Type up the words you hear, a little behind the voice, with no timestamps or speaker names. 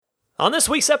On this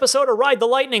week's episode of Ride the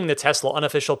Lightning, the Tesla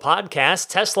unofficial podcast,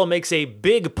 Tesla makes a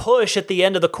big push at the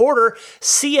end of the quarter.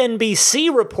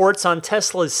 CNBC reports on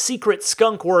Tesla's secret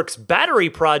Skunkworks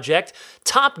battery project.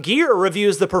 Top Gear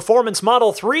reviews the Performance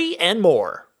Model 3 and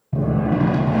more.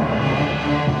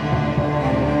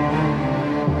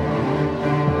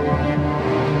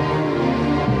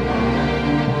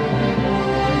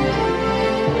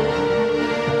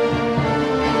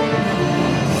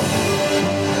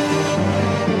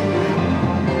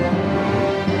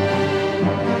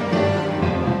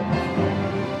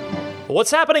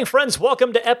 What's happening, friends?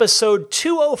 Welcome to episode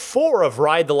 204 of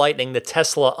Ride the Lightning, the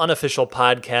Tesla unofficial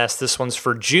podcast. This one's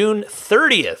for June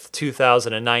 30th,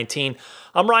 2019.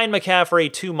 I'm Ryan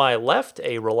McCaffrey. To my left,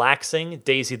 a relaxing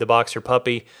Daisy the Boxer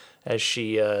puppy as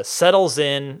she settles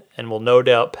in and will no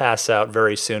doubt pass out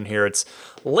very soon here. It's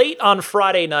late on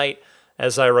Friday night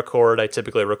as I record. I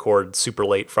typically record super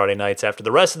late Friday nights after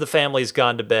the rest of the family's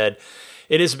gone to bed.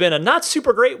 It has been a not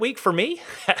super great week for me.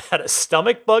 I had a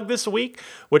stomach bug this week,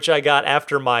 which I got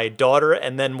after my daughter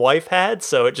and then wife had,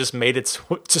 so it just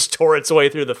tore its way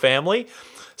through the family.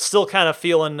 Still kind of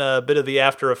feeling a bit of the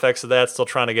after effects of that, still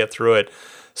trying to get through it.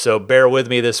 So bear with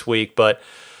me this week, but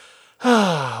what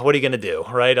are you going to do,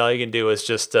 right? All you can do is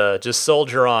just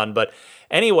soldier on. But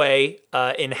anyway,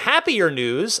 in happier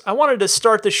news, I wanted to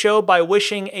start the show by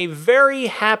wishing a very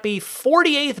happy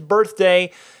 48th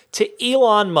birthday to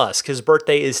Elon Musk. His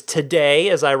birthday is today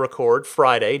as I record,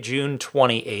 Friday, June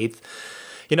 28th.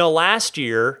 You know, last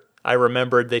year, I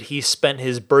remembered that he spent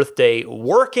his birthday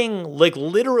working like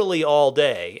literally all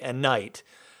day and night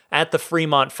at the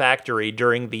Fremont factory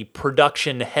during the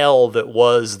production hell that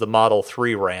was the Model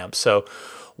 3 ramp. So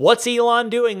what's Elon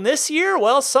doing this year?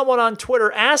 Well, someone on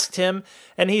Twitter asked him,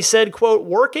 and he said, quote,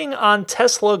 working on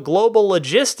Tesla Global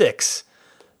Logistics.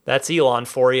 That's Elon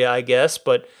for you, I guess,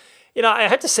 but you know, I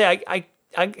have to say, I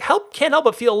can't help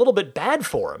but feel a little bit bad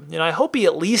for him. You know, I hope he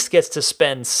at least gets to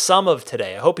spend some of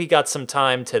today. I hope he got some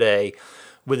time today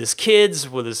with his kids,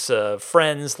 with his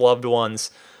friends, loved ones,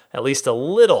 at least a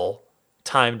little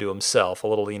time to himself, a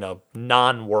little,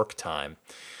 non-work time.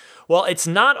 Well, it's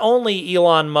not only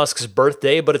Elon Musk's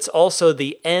birthday, but it's also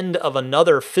the end of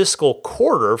another fiscal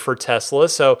quarter for Tesla.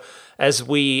 So as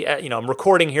I'm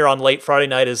recording here on late Friday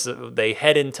night as they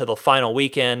head into the final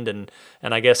weekend, and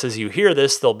I guess as you hear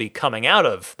this, they'll be coming out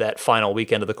of that final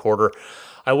weekend of the quarter.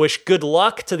 I wish good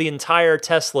luck to the entire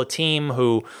Tesla team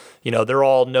who, they're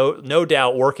all no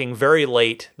doubt working very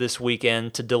late this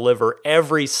weekend to deliver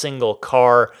every single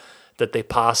car that they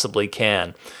possibly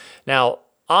can. Now,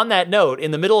 on that note,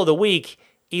 in the middle of the week,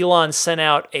 Elon sent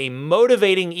out a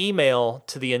motivating email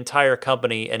to the entire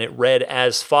company, and it read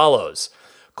as follows.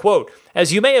 Quote,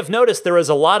 as you may have noticed, there is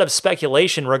a lot of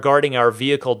speculation regarding our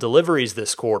vehicle deliveries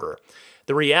this quarter.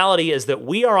 The reality is that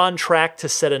we are on track to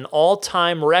set an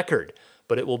all-time record,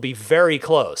 but it will be very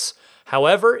close.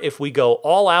 However, if we go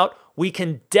all out, we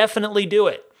can definitely do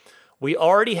it. We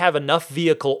already have enough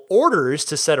vehicle orders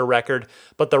to set a record,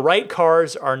 but the right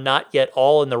cars are not yet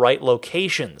all in the right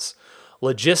locations.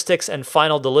 Logistics and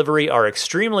final delivery are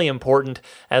extremely important,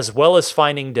 as well as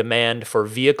finding demand for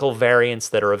vehicle variants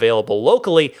that are available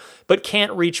locally, but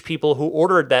can't reach people who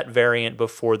ordered that variant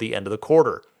before the end of the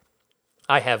quarter.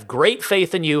 I have great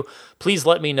faith in you. Please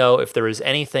let me know if there is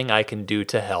anything I can do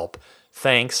to help.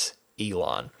 Thanks,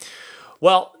 Elon.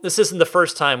 Well, this isn't the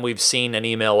first time we've seen an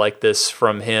email like this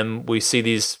from him. We see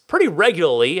these pretty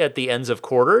regularly at the ends of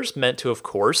quarters, meant to, of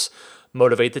course,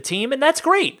 motivate the team, and that's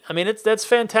great. I mean, that's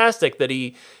fantastic that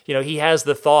he has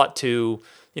the thought to,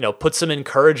 put some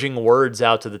encouraging words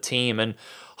out to the team, and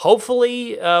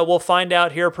hopefully we'll find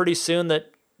out here pretty soon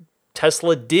that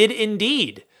Tesla did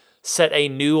indeed set a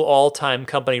new all-time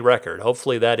company record.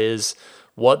 Hopefully that is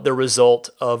what the result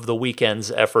of the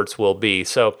weekend's efforts will be.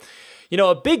 So,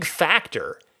 a big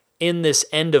factor in this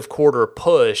end of quarter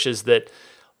push is that,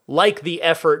 like the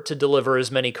effort to deliver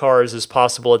as many cars as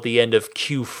possible at the end of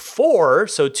Q4,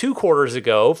 so 2 quarters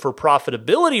ago, for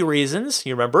profitability reasons,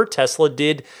 you remember, Tesla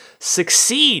did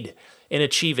succeed in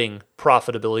achieving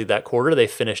profitability that quarter. They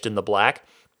finished in the black.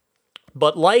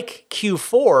 But like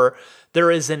Q4,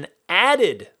 there is an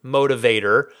added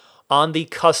motivator on the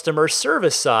customer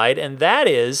service side, and that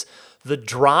is the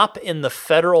drop in the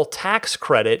federal tax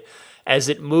credit as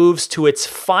it moves to its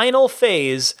final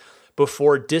phase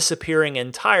before disappearing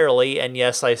entirely. And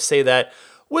yes, I say that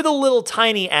with a little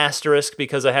tiny asterisk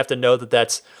because I have to know that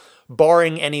that's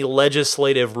barring any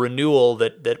legislative renewal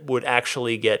that would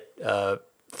actually get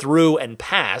through and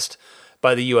passed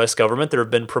by the U.S. government. There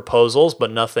have been proposals,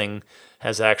 but nothing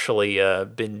has actually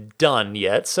been done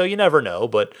yet, so you never know.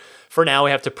 But for now,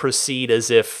 we have to proceed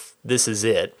as if this is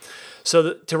it.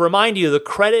 So to remind you, the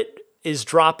credit is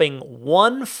dropping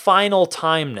one final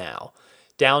time now,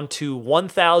 down to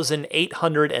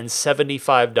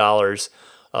 $1,875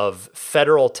 of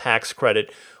federal tax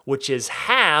credit, which is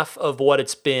half of what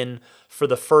it's been for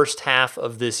the first half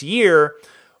of this year,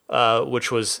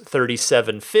 which was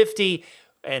 $3,750,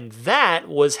 and that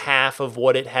was half of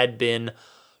what it had been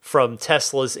from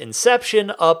Tesla's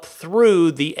inception up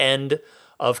through the end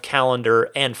of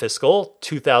calendar and fiscal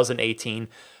 2018.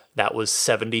 That was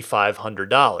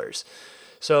 $7,500.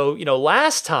 So,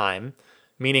 last time,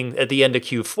 meaning at the end of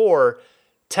Q4,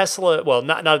 Tesla, well,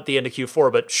 not at the end of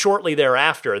Q4, but shortly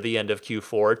thereafter, the end of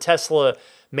Q4, Tesla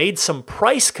made some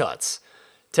price cuts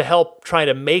to help try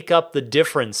to make up the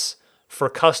difference for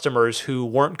customers who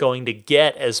weren't going to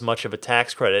get as much of a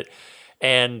tax credit.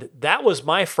 And that was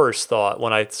my first thought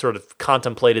when I sort of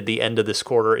contemplated the end of this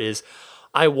quarter is,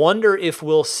 I wonder if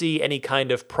we'll see any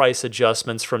kind of price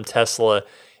adjustments from Tesla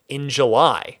in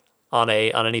July on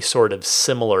any sort of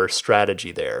similar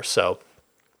strategy there. So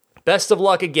best of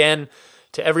luck again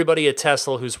to everybody at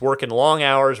Tesla who's working long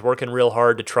hours, working real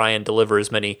hard to try and deliver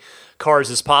as many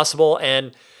cars as possible.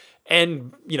 And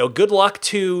good luck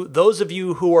to those of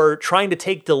you who are trying to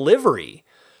take delivery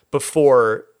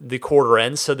before the quarter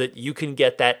ends so that you can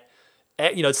get that,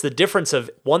 it's the difference of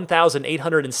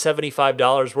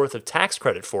 $1,875 worth of tax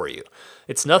credit for you.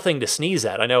 It's nothing to sneeze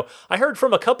at. I know I heard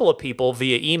from a couple of people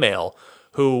via email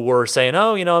who were saying,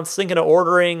 I'm thinking of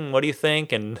ordering. What do you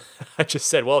think? And I just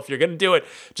said, well, if you're going to do it,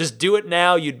 just do it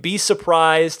now. You'd be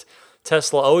surprised.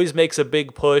 Tesla always makes a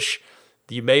big push.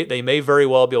 They may very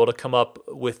well be able to come up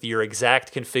with your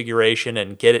exact configuration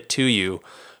and get it to you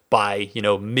by,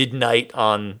 midnight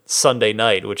on Sunday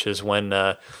night, which is when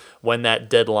that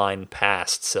deadline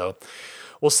passed. So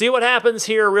we'll see what happens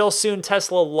here real soon.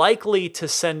 Tesla likely to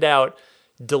send out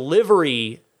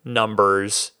delivery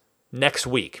numbers next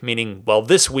week, meaning,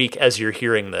 this week as you're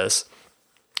hearing this.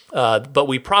 But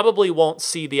we probably won't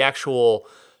see the actual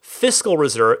fiscal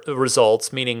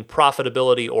results, meaning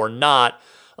profitability or not,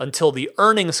 until the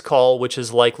earnings call, which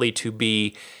is likely to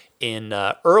be in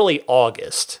early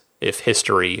August, if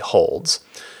history holds.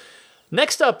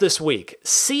 Next up this week,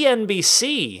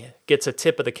 CNBC gets a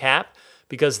tip of the cap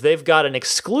because they've got an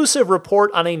exclusive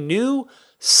report on a new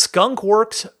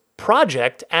Skunkworks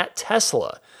project at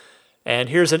Tesla. And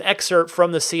here's an excerpt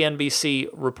from the CNBC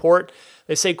report.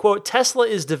 They say, quote, Tesla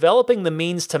is developing the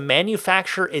means to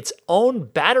manufacture its own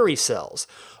battery cells,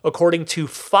 according to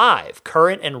 5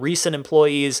 current and recent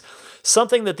employees,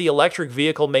 something that the electric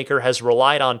vehicle maker has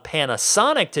relied on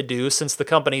Panasonic to do since the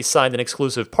company signed an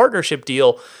exclusive partnership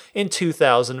deal in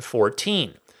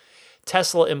 2014.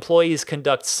 Tesla employees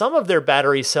conduct some of their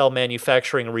battery cell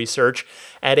manufacturing research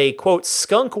at a, quote,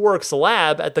 Skunkworks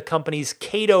lab at the company's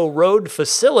Cato Road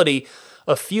facility,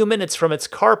 a few minutes from its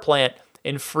car plant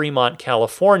in Fremont,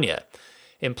 California.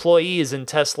 Employees in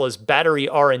Tesla's battery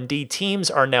R&D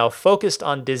teams are now focused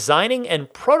on designing and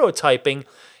prototyping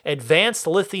advanced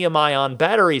lithium-ion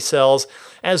battery cells,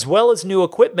 as well as new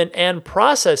equipment and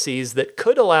processes that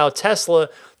could allow Tesla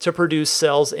to produce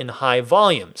cells in high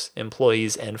volumes,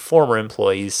 employees and former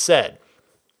employees said.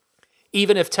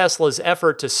 Even if Tesla's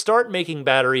effort to start making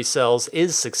battery cells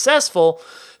is successful,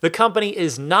 the company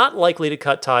is not likely to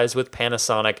cut ties with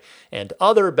Panasonic and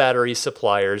other battery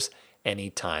suppliers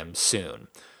anytime soon.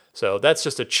 So that's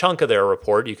just a chunk of their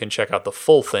report. You can check out the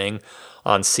full thing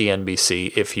on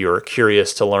CNBC if you're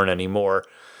curious to learn any more.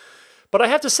 But I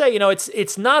have to say,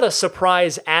 it's not a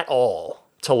surprise at all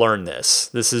to learn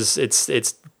this.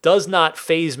 It does not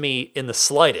faze me in the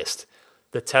slightest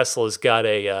that Tesla's got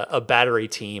a battery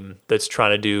team that's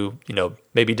trying to do,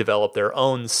 maybe develop their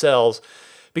own cells.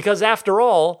 Because after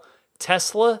all,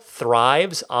 Tesla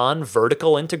thrives on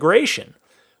vertical integration.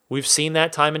 We've seen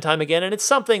that time and time again, and it's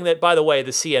something that, by the way,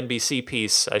 the CNBC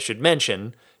piece, I should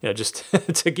mention, just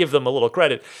to give them a little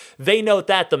credit, they note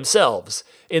that themselves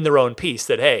in their own piece,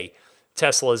 that, hey,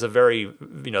 Tesla is a very,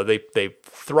 they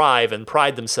thrive and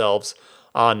pride themselves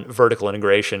on vertical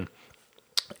integration.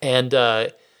 And,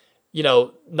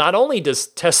 not only does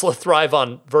Tesla thrive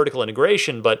on vertical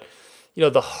integration, but,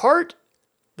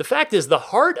 the fact is the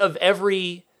heart of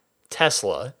every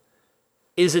Tesla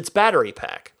is its battery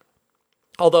pack.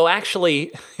 Although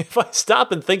actually, if I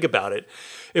stop and think about it,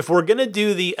 if we're going to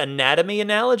do the anatomy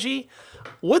analogy,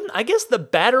 I guess the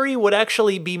battery would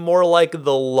actually be more like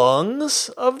the lungs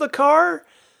of the car,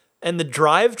 and the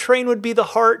drivetrain would be the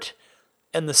heart,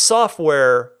 and the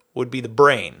software would be the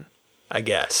brain, I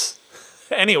guess.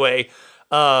 Anyway,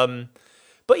 but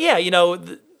yeah,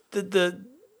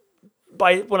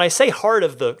 when I say heart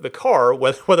of the car,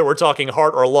 whether we're talking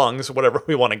heart or lungs, whatever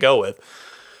we want to go with,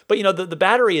 but the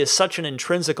battery is such an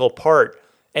intrinsical part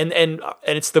and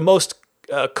it's the most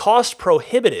cost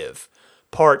prohibitive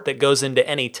part that goes into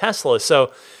any Tesla.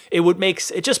 So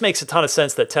it just makes a ton of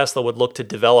sense that Tesla would look to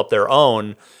develop their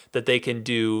own, that they can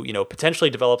do, potentially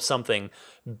develop something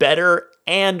better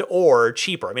and or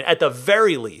cheaper. I mean, at the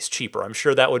very least, cheaper. I'm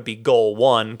sure that would be goal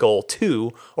 1, goal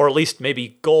 2, or at least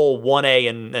maybe goal 1A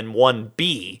and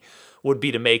 1B would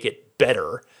be to make it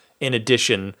better in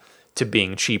addition to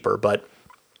being cheaper. But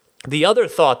the other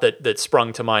thought that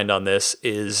sprung to mind on this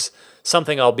is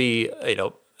something I'll be,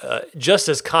 just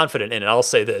as confident in. And I'll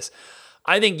say this: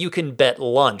 I think you can bet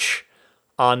lunch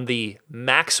on the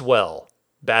Maxwell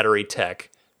battery tech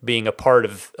being a part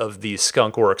of these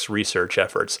Skunkworks research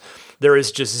efforts. There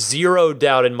is just zero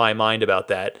doubt in my mind about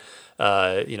that.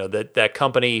 That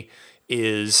company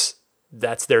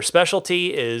that's their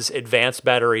specialty, is advanced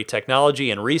battery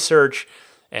technology and research.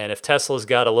 And if Tesla's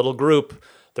got a little group,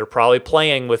 they're probably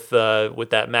playing with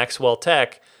that Maxwell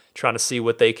tech, trying to see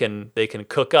what they can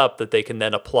cook up that they can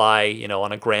then apply,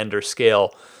 on a grander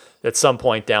scale at some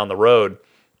point down the road.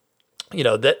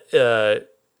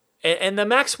 And the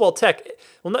Maxwell tech,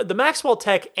 the Maxwell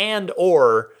tech and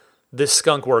or this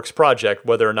Skunkworks project,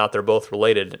 whether or not they're both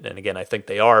related, and again, I think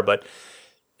they are, but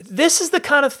this is the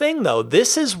kind of thing, though.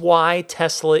 This is why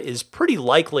Tesla is pretty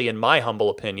likely, in my humble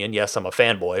opinion, yes, I'm a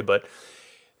fanboy, but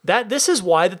this is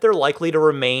why that they're likely to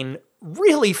remain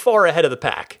really far ahead of the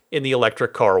pack in the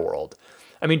electric car world.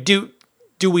 I mean, do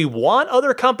we want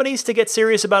other companies to get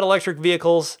serious about electric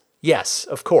vehicles? Yes,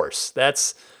 of course.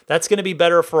 That's going to be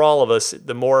better for all of us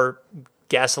the more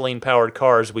gasoline-powered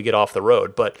cars we get off the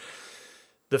road. But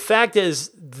the fact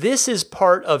is, this is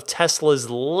part of Tesla's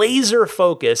laser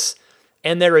focus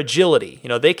and their agility.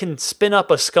 They can spin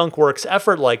up a Skunkworks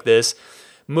effort like this,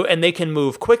 and they can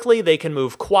move quickly, they can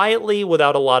move quietly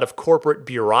without a lot of corporate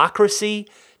bureaucracy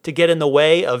to get in the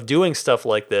way of doing stuff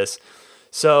like this.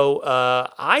 So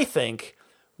I think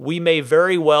we may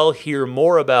very well hear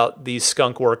more about these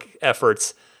Skunkworks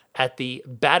efforts at the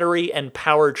Battery and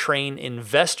Powertrain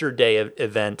Investor Day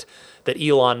event that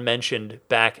Elon mentioned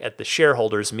back at the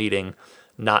shareholders meeting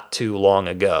not too long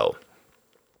ago.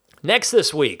 Next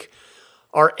this week,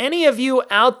 are any of you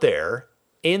out there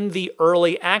in the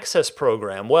early access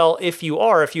program? Well, if you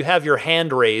have your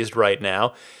hand raised right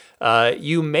now,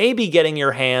 you may be getting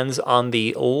your hands on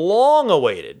the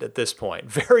long-awaited, at this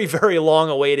point, very, very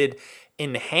long-awaited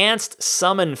enhanced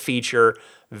summon feature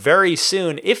very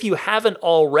soon, if you haven't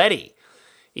already.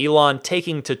 Elon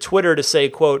taking to Twitter to say,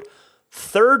 quote,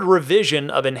 "Third revision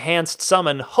of enhanced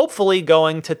summon hopefully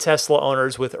going to Tesla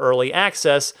owners with early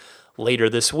access later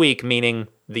this week," meaning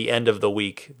the end of the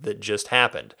week that just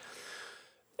happened.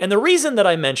 And the reason that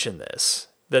I mention this,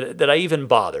 that I even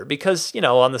bother, because,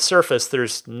 on the surface,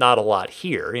 there's not a lot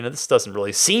here. This doesn't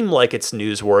really seem like it's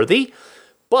newsworthy,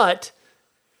 but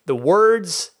the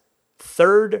words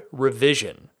third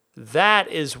revision, that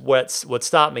is what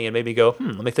stopped me and made me go,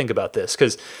 let me think about this.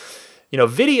 Because,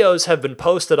 videos have been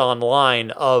posted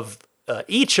online of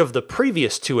each of the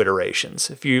previous 2 iterations.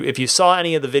 If you saw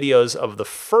any of the videos of the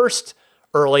first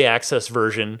early access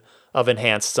version of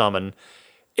Enhanced Summon,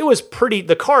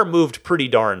 the car moved pretty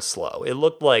darn slow. It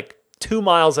looked like 2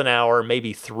 miles an hour,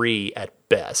 maybe 3 at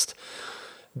best.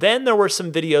 Then there were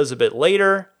some videos a bit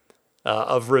later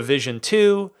of revision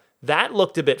 2. That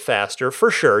looked a bit faster,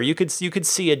 for sure. You could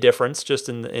see a difference just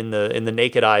in the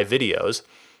naked eye videos.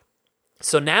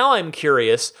 So now I'm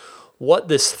curious what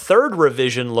this third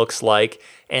revision looks like,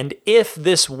 and if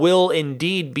this will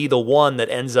indeed be the one that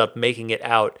ends up making it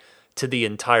out to the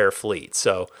entire fleet.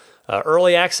 So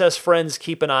early access friends,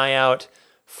 keep an eye out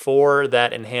for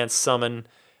that enhanced summon.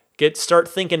 Start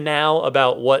thinking now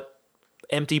about what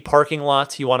empty parking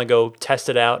lots you want to go test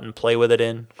it out and play with it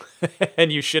in.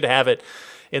 And you should have it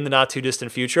in the not too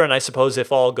distant future. And I suppose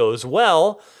if all goes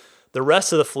well, the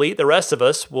rest of the fleet, the rest of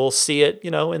us, will see it,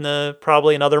 in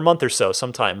probably another month or so,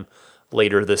 sometime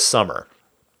later this summer.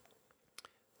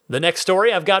 The next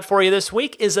story I've got for you this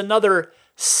week is another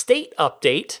state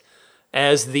update,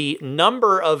 as the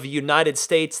number of United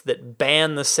States that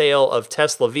ban the sale of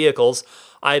Tesla vehicles,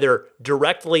 either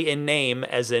directly in name,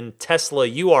 as in Tesla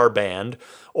you are banned,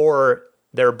 or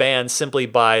they're banned simply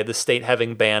by the state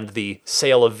having banned the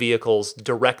sale of vehicles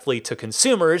directly to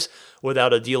consumers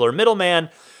without a dealer middleman.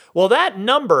 Well, that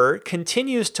number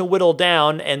continues to whittle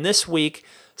down, and this week,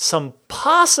 some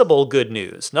possible good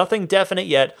news, nothing definite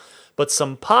yet, but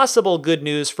some possible good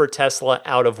news for Tesla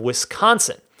out of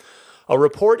Wisconsin. A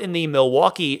report in the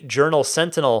Milwaukee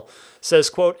Journal-Sentinel says,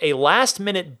 quote, "A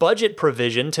last-minute budget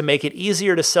provision to make it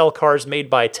easier to sell cars made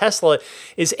by Tesla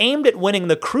is aimed at winning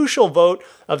the crucial vote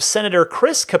of Senator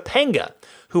Chris Kapenga,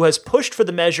 who has pushed for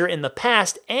the measure in the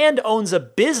past and owns a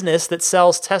business that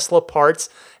sells Tesla parts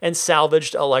and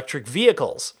salvaged electric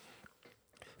vehicles.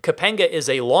 Kapenga is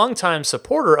a longtime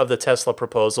supporter of the Tesla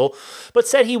proposal, but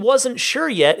said he wasn't sure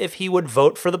yet if he would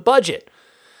vote for the budget.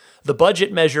 The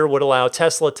budget measure would allow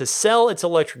Tesla to sell its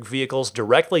electric vehicles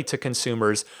directly to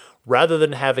consumers rather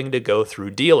than having to go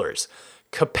through dealers.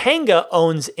 Kapenga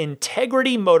owns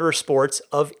Integrity Motorsports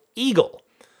of Eagle,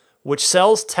 which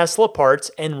sells Tesla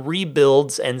parts and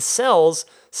rebuilds and sells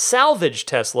salvaged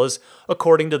Teslas,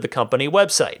 according to the company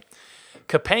website.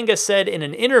 Kapenga said in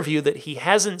an interview that he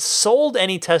hasn't sold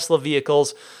any Tesla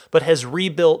vehicles, but has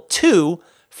rebuilt 2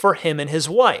 for him and his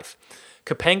wife.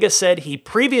 Kapenga said he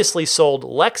previously sold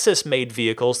Lexus-made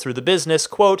vehicles through the business.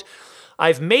 Quote,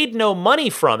 "I've made no money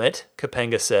from it,"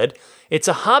 Kapenga said. "It's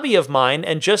a hobby of mine,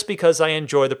 and just because I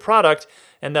enjoy the product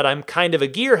and that I'm kind of a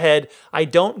gearhead, I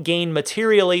don't gain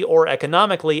materially or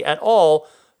economically at all.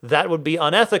 That would be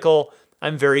unethical.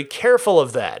 I'm very careful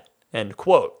of that." End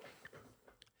quote.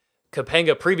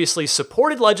 Kapenga previously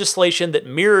supported legislation that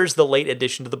mirrors the late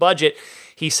addition to the budget.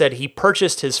 He said he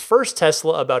purchased his first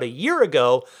Tesla about a year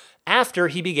ago after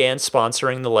he began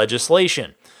sponsoring the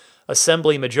legislation.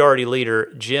 Assembly Majority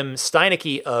Leader Jim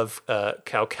Steineke of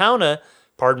Kaukauna,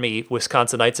 pardon me,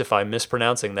 Wisconsinites if I'm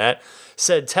mispronouncing that,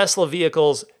 said Tesla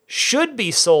vehicles should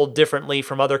be sold differently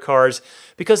from other cars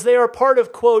because they are part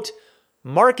of, quote,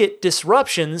 market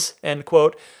disruptions, end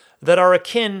quote, that are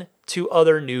akin to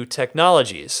other new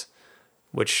technologies.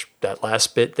 Which, that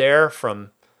last bit there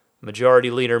from Majority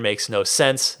Leader makes no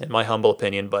sense, in my humble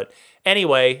opinion. But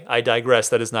anyway, I digress.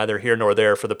 That is neither here nor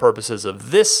there for the purposes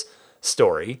of this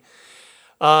story.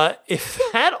 If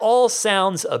that all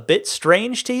sounds a bit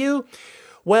strange to you,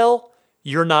 well,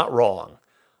 you're not wrong.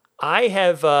 I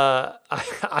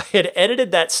had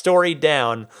edited that story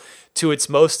down to its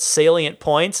most salient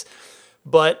points,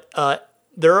 but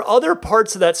there are other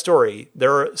parts of that story.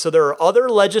 There are other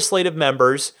legislative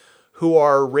members who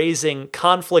are raising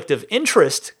conflict of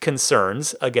interest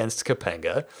concerns against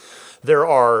Kapenga. There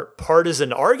are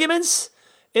partisan arguments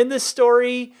in this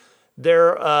story.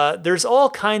 There's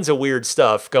all kinds of weird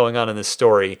stuff going on in this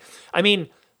story. I mean,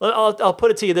 I'll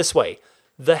put it to you this way.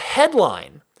 The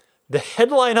headline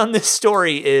on this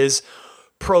story is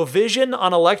 "Provision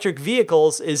on Electric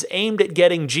Vehicles is aimed at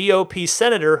getting GOP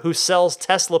senator who sells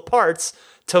Tesla parts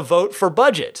to vote for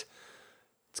budget."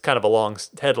 It's kind of a long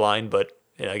headline, but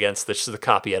again, this is the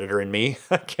copy editor in me.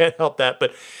 I can't help that.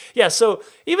 But yeah, so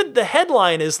even the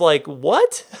headline is like,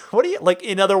 what? What do you, like,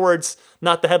 in other words,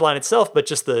 not the headline itself, but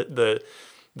just the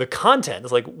content.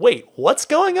 It's like, wait, what's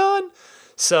going on?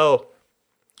 So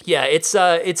yeah, it's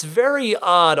very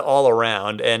odd all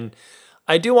around. And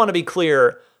I do want to be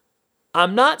clear,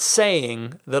 I'm not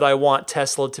saying that I want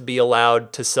Tesla to be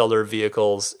allowed to sell their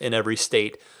vehicles in every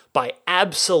state by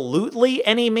absolutely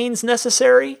any means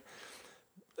necessary.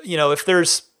 If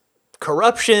there's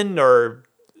corruption or,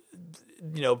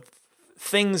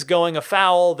 things going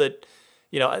afoul that,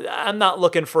 I'm not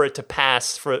looking for it to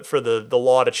pass for the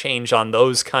law to change on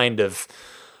those kind of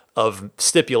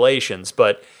stipulations.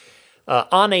 But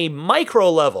on a micro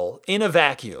level, in a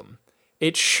vacuum,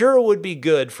 it sure would be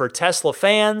good for Tesla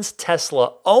fans,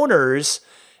 Tesla owners,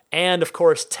 and of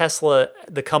course, Tesla,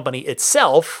 the company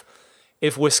itself,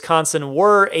 if Wisconsin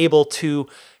were able to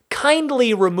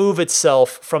kindly remove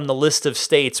itself from the list of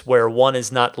states where one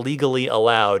is not legally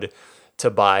allowed to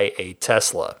buy a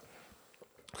Tesla.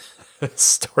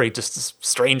 Story, just a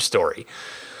strange story.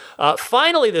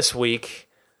 Finally this week,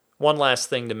 one last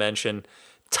thing to mention,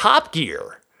 Top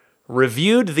Gear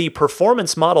reviewed the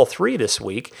Performance Model 3 this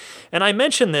week, and I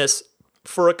mention this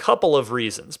for a couple of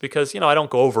reasons, because, I don't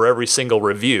go over every single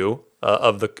review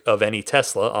of any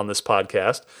Tesla on this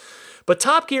podcast, but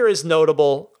Top Gear is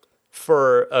notable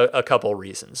for a couple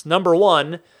reasons. Number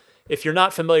one, if you're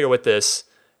not familiar with this,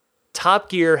 Top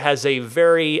Gear has a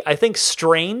very, I think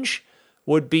strange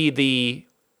would be the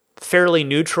fairly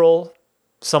neutral,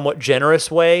 somewhat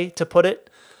generous way to put it,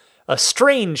 a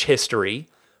strange history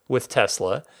with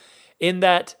Tesla, in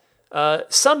that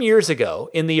some years ago,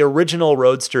 in the original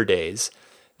Roadster days,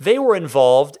 they were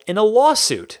involved in a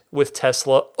lawsuit with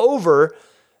Tesla over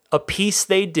a piece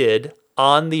they did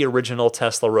on the original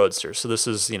Tesla Roadster. So this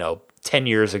is, 10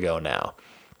 years ago now.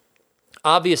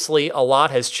 Obviously, a lot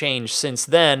has changed since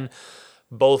then,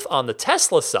 both on the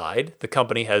Tesla side. The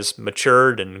company has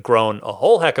matured and grown a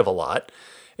whole heck of a lot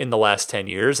in the last 10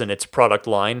 years, and its product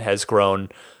line has grown,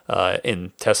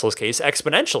 in Tesla's case,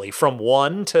 exponentially from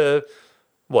 1 to,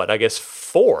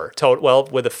 4 total, well,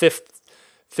 with a fifth,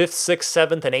 6th,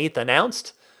 7th, and 8th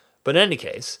announced. But in any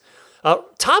case,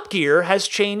 Top Gear has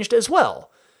changed as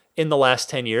well. in the last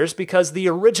 10 years because the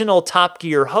original Top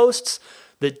Gear hosts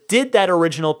that did that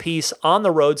original piece on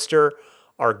the Roadster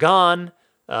are gone,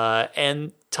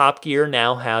 and Top Gear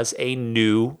now has a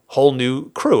whole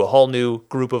new crew, a whole new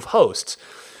group of hosts.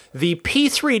 The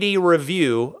P3D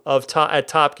review at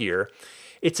Top Gear,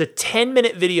 it's a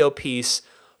 10-minute video piece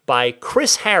by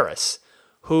Chris Harris,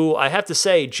 who I have to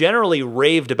say generally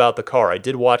raved about the car. I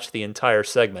did watch the entire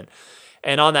segment.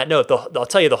 And on that note, I'll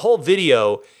tell you, the whole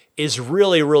video is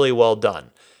really, really well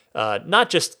done. Not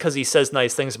just because he says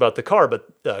nice things about the car,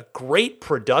 but great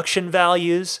production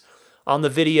values on the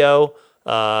video.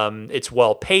 It's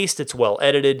well paced, it's well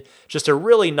edited, just a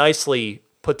really nicely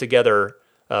put together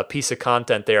piece of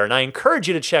content there, and I encourage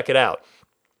you to check it out.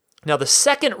 Now, the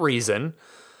second reason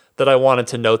that I wanted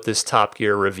to note this Top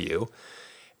Gear review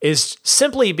is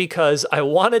simply because I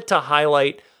wanted to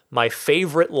highlight my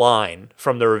favorite line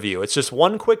from the review. It's just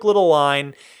one quick little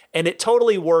line, and it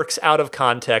totally works out of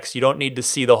context. You don't need to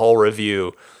see the whole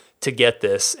review to get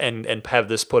this and have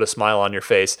this put a smile on your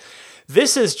face.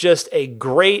 This is just a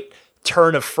great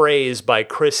turn of phrase by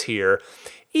Chris here.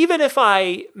 Even if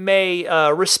I may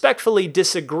respectfully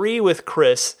disagree with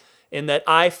Chris in that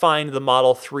I find the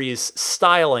Model 3's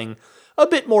styling a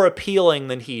bit more appealing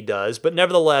than he does, but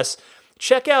nevertheless,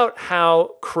 check out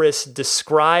how Chris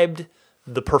described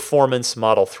the Performance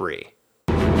Model 3.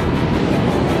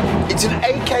 It's an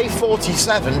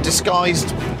AK-47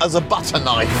 disguised as a butter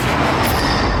knife.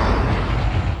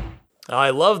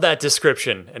 I love that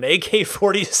description. An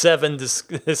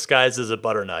AK-47 disguised as a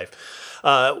butter knife.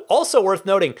 Also worth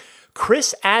noting,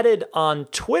 Chris added on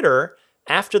Twitter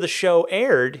after the show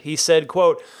aired, he said,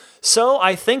 quote, "So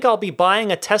I think I'll be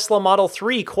buying a Tesla Model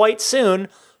 3 quite soon.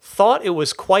 Thought it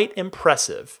was quite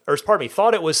impressive."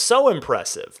 Thought it was so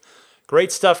impressive.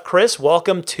 Great stuff, Chris.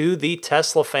 Welcome to the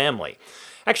Tesla family.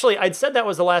 Actually, I'd said that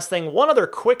was the last thing. One other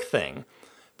quick thing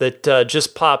that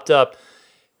just popped up.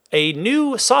 A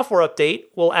new software update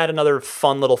will add another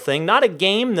fun little thing. Not a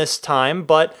game this time,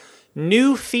 but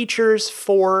new features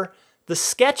for the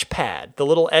Sketchpad, the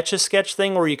little Etch-a-Sketch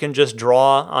thing where you can just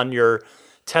draw on your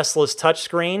Tesla's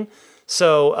touchscreen.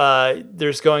 So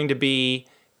there's going to be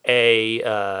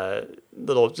a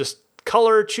little just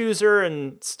color chooser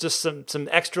and just some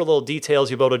extra little details.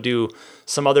 You'll be able to do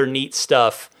some other neat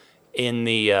stuff in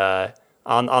the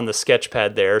on the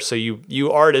Sketchpad there. So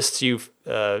you artists, you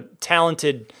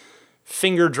talented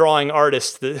finger drawing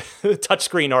artists, the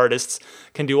touchscreen artists,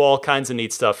 can do all kinds of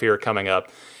neat stuff here coming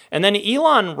up. And then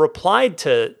Elon replied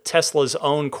to Tesla's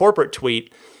own corporate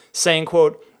tweet saying,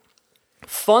 quote,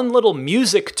 "Fun little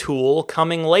music tool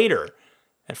coming later."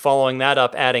 And following that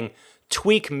up, adding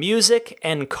tweak music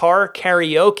and car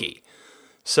karaoke.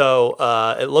 So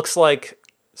it looks like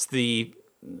the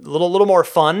little more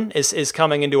fun is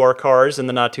coming into our cars in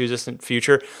the not too distant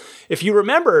future. If you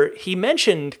remember, he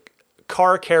mentioned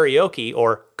car karaoke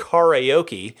or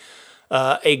karaoke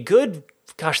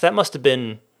that must have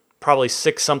been probably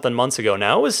 6-something months ago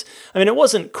now. It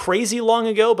wasn't crazy long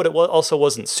ago, but it also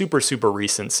wasn't super, super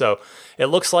recent. So it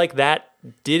looks like that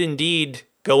did indeed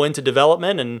go into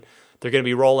development, and they're going to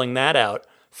be rolling that out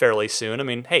fairly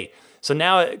soon. So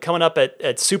now coming up at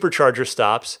supercharger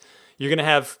stops, you're going to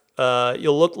have,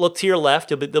 you'll look to your left,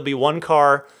 there'll be one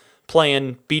car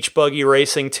playing Beach Buggy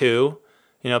Racing 2,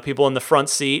 people in the front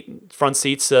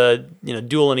seats,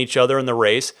 dueling each other in the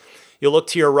race. You'll look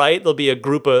to your right, there'll be a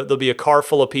car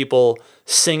full of people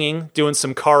singing, doing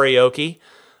some karaoke.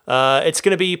 It's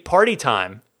going to be party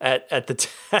time at the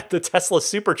Tesla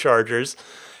superchargers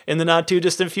in the not too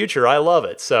distant future. I love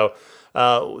it. So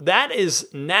that is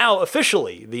now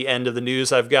officially the end of the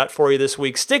news I've got for you this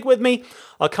week. Stick with me.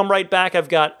 I'll come right back. I've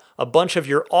got a bunch of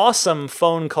your awesome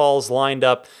phone calls lined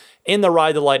up in the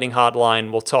Ride the Lightning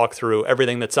hotline. We'll talk through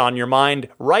everything that's on your mind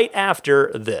right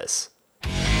after this.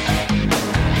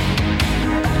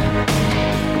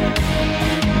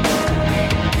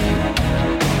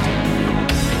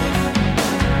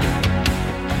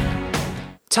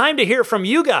 Time to hear from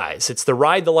you guys. It's the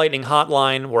Ride the Lightning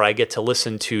hotline where I get to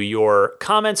listen to your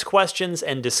comments, questions,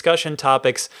 and discussion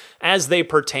topics as they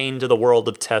pertain to the world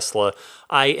of Tesla.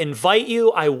 I invite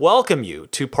you, I welcome you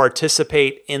to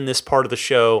participate in this part of the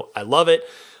show. I love it.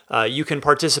 You can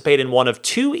participate in one of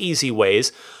two easy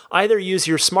ways. Either use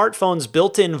your smartphone's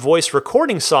built-in voice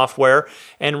recording software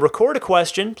and record a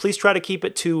question. Please try to keep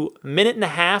it to a minute and a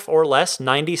half or less,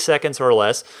 90 seconds or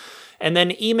less, and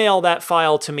then email that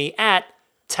file to me at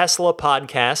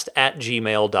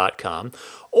teslapodcast@gmail.com.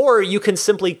 Or you can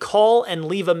simply call and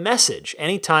leave a message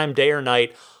anytime, day or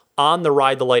night, on the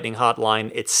Ride the Lightning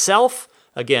hotline itself.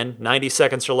 Again, 90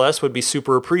 seconds or less would be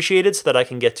super appreciated so that I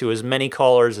can get to as many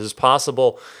callers as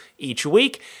possible each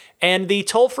week. And the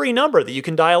toll-free number that you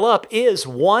can dial up is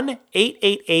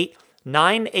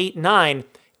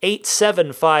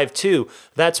 1-888-989-8752.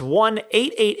 That's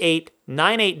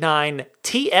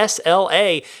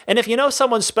 1-888-989-TSLA. And if you know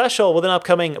someone special with an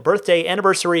upcoming birthday,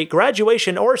 anniversary,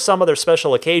 graduation, or some other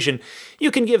special occasion,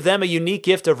 you can give them a unique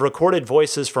gift of recorded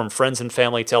voices from friends and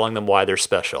family telling them why they're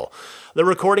special. The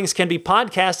recordings can be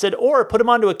podcasted or put them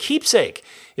onto a keepsake.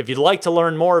 If you'd like to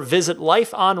learn more, visit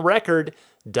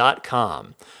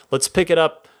lifeonrecord.com. Let's pick it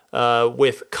up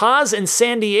with Kaz in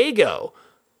San Diego,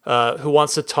 who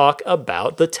wants to talk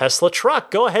about the Tesla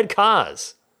truck. Go ahead,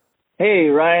 Kaz. Hey,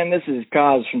 Ryan, this is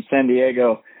Kaz from San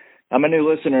Diego. I'm a new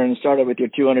listener and started with your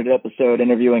 200th episode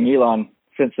interviewing Elon.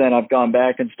 Since then, I've gone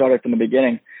back and started from the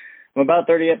beginning. I'm about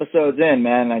 30 episodes in,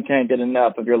 man, and I can't get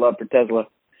enough of your love for Tesla.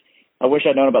 I wish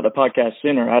I'd known about the podcast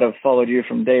sooner. I'd have followed you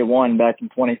from day one back in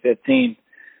 2015.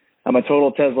 I'm a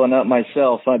total Tesla nut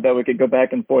myself, so I bet we could go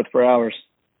back and forth for hours.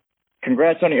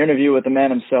 Congrats on your interview with the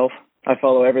man himself. I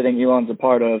follow everything Elon's a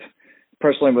part of.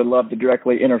 Personally would love to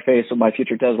directly interface with my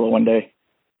future Tesla one day.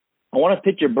 I want to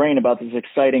pick your brain about this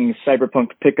exciting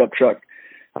cyberpunk pickup truck.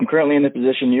 I'm currently in the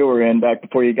position you were in back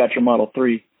before you got your Model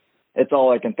 3. It's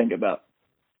all I can think about.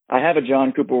 I have a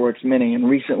John Cooper Works Mini and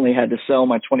recently had to sell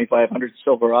my 2500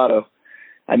 Silverado.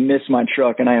 I miss my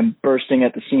truck and I am bursting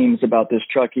at the seams about this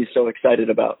truck he's so excited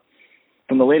about.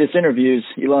 From the latest interviews,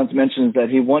 Elon's mentions that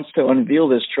he wants to unveil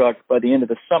this truck by the end of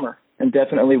the summer and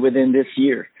definitely within this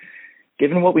year.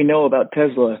 Given what we know about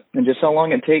Tesla and just how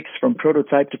long it takes from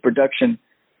prototype to production,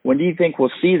 when do you think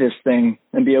we'll see this thing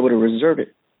and be able to reserve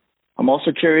it? I'm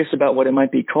also curious about what it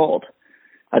might be called.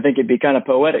 I think it'd be kind of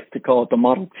poetic to call it the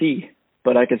Model T,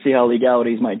 but I can see how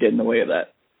legalities might get in the way of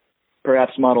that.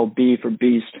 Perhaps Model B for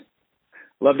Beast.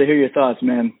 Love to hear your thoughts,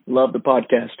 man. Love the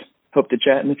podcast. Hope to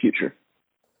chat in the future.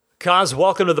 Kaz,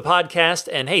 welcome to the podcast,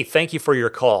 and hey, thank you for your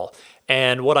call.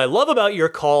 And what I love about your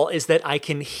call is that I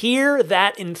can hear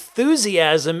that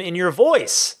enthusiasm in your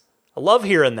voice. I love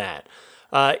hearing that.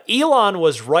 Elon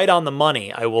was right on the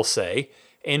money, I will say,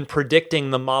 in predicting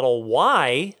the Model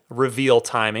Y reveal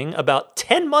timing about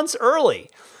 10 months early.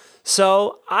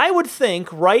 So I would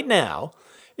think right now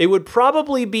it would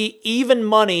probably be even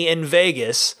money in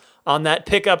Vegas on that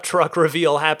pickup truck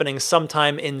reveal happening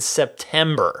sometime in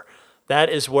September. That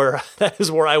is where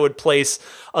I would place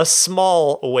a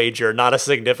small wager, not a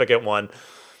significant one.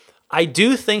 I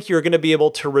do think you're going to be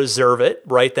able to reserve it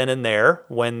right then and there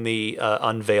when the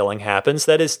unveiling happens.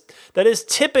 That is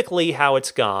typically how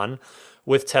it's gone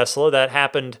with Tesla. That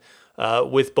happened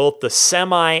with both the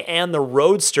Semi and the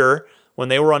Roadster when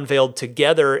they were unveiled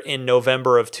together in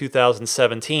November of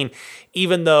 2017,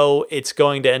 even though it's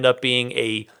going to end up being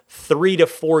a 3 to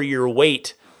 4 year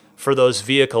wait for those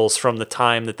vehicles from the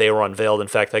time that they were unveiled. In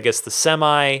fact, I guess the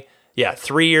Semi,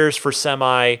 3 years for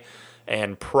Semi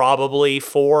and probably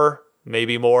 4,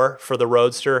 maybe more for the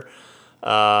Roadster.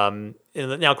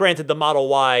 Now, granted, the Model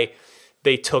Y,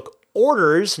 they took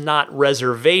orders, not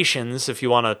reservations, if you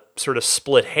want to sort of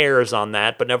split hairs on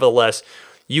that. But nevertheless,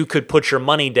 you could put your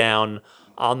money down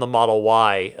on the Model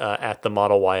Y at the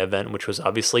Model Y event, which was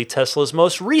obviously Tesla's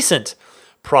most recent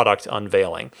product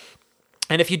unveiling.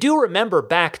 And if you do remember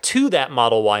back to that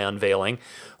Model Y unveiling,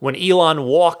 when Elon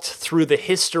walked through the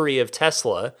history of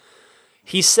Tesla,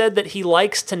 he said that he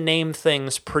likes to name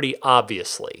things pretty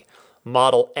obviously.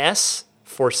 Model S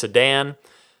for sedan,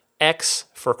 X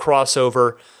for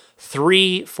crossover,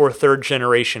 3 for third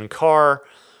generation car,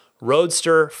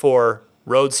 Roadster for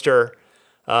Roadster.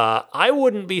 I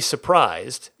wouldn't be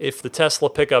surprised if the Tesla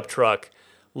pickup truck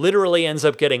literally ends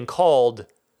up getting called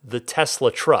the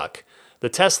Tesla truck. The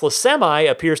Tesla Semi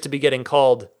appears to be getting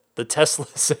called the Tesla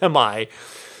Semi.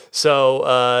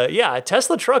 So,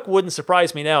 Tesla truck wouldn't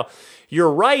surprise me. Now, you're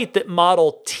right that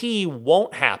Model T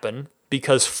won't happen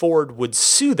because Ford would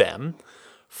sue them.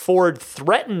 Ford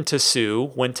threatened to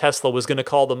sue when Tesla was going to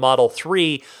call the Model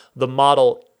 3 the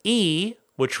Model E,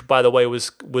 which, by the way,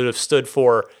 would have stood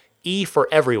for E for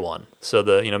everyone. So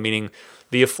meaning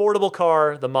the affordable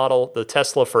car, the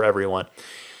Tesla for everyone.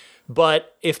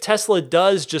 But if Tesla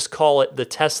does just call it the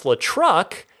Tesla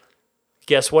truck,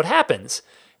 guess what happens?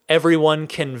 Everyone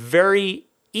can very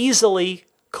easily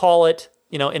call it,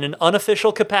 in an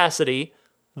unofficial capacity,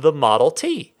 the Model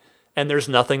T. And there's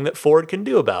nothing that Ford can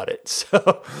do about it.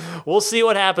 So we'll see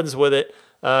what happens with it.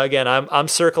 Again, I'm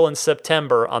circling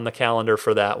September on the calendar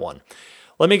for that one.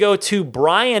 Let me go to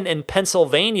Brian in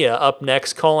Pennsylvania up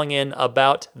next, calling in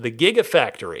about the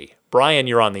Gigafactory. Brian,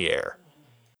 you're on the air.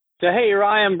 So, hey,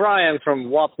 Ryan, Brian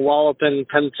from Wallopin,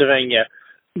 Pennsylvania.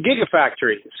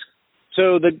 Gigafactories.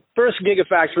 So the first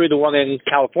Gigafactory, the one in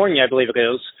California, I believe it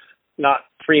is, not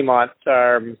Fremont,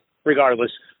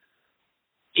 regardless.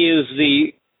 is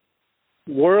the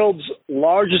world's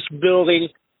largest building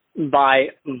by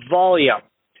volume.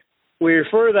 We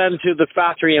refer then to the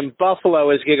factory in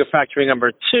Buffalo as Gigafactory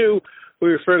number 2. We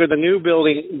refer to the new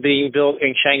building being built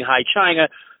in Shanghai, China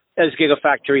as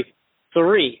Gigafactory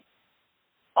 3.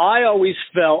 I always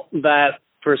felt that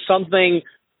for something,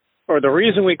 or the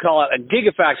reason we call it a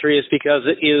Gigafactory is because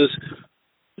it is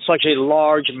such a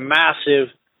large, massive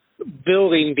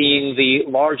building, being the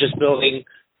largest building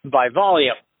by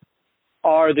volume.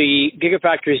 Are the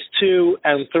Gigafactories 2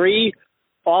 and 3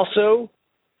 also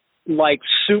like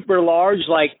super large,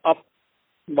 like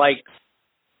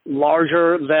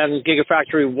larger than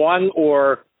Gigafactory 1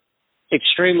 or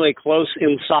extremely close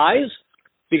in size?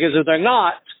 Because if they're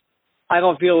not, I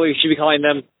don't feel we should be calling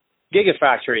them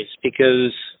Gigafactories,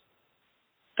 because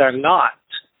they're not.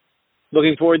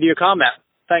 Looking forward to your comment.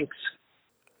 Thanks.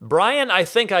 Brian, I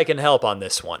think I can help on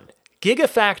this one.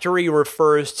 Gigafactory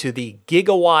refers to the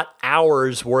gigawatt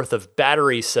hours worth of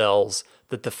battery cells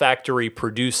that the factory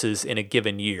produces in a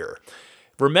given year.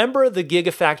 Remember the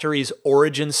Gigafactory's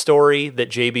origin story that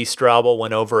JB Straubel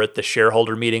went over at the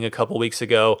shareholder meeting a couple weeks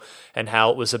ago, and how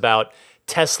it was about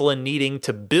Tesla needing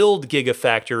to build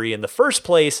Gigafactory in the first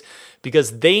place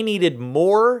because they needed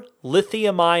more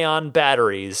lithium-ion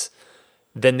batteries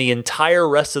than the entire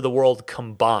rest of the world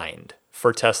combined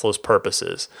for Tesla's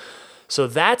purposes. So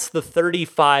that's the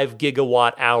 35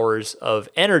 gigawatt hours of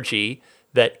energy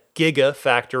that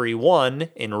Gigafactory 1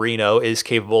 in Reno is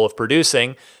capable of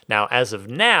producing. Now, as of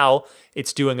now,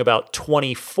 it's doing about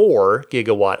 24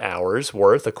 gigawatt hours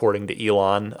worth, according to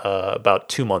Elon about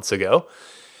 2 months ago.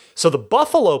 So the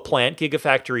Buffalo plant,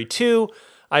 Gigafactory 2,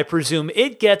 I presume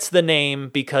it gets the name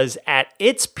because at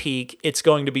its peak, it's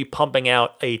going to be pumping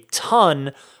out a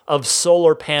ton of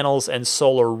solar panels and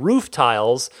solar roof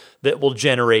tiles that will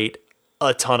generate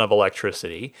a ton of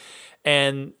electricity.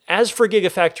 And as for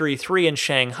Gigafactory 3 in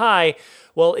Shanghai,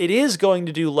 well, it is going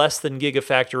to do less than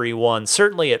Gigafactory 1,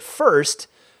 certainly at first,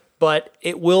 but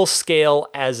it will scale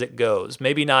as it goes.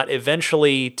 Maybe not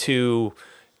eventually to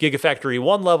Gigafactory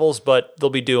 1 levels, but they'll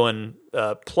be doing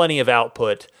plenty of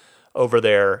output over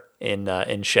there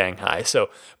in Shanghai. So,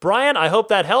 Brian, I hope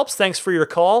that helps. Thanks for your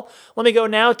call. Let me go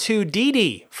now to Dee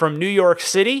Dee from New York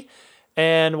City,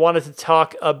 and wanted to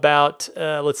talk about,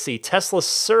 Tesla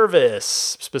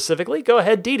service specifically. Go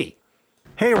ahead, Dee Dee.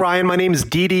 Hey, Ryan, my name is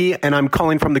Dee, and I'm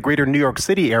calling from the greater New York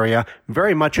City area.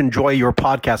 Very much enjoy your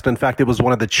podcast. In fact, it was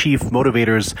one of the chief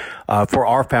motivators for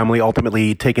our family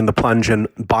ultimately taking the plunge and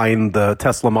buying the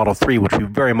Tesla Model 3, which we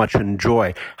very much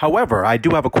enjoy. However, I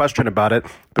do have a question about it.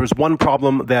 There's one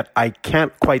problem that I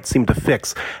can't quite seem to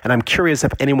fix, and I'm curious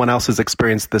if anyone else has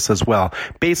experienced this as well.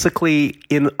 Basically,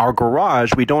 in our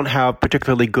garage, we don't have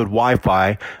particularly good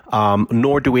Wi-Fi,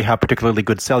 nor do we have particularly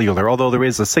good cellular, although there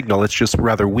is a signal. It's just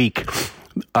rather weak.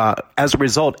 As a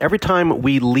result, every time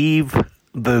we leave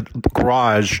the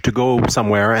garage to go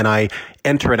somewhere and I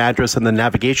enter an address in the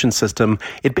navigation system,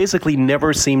 it basically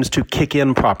never seems to kick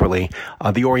in properly.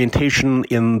 The orientation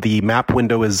in the map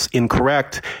window is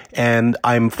incorrect, and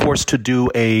I'm forced to do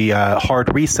a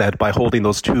hard reset by holding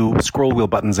those two scroll wheel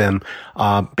buttons in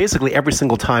basically every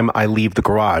single time I leave the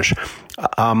garage.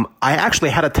 I actually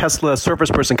had a Tesla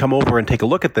service person come over and take a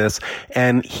look at this,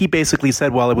 and he basically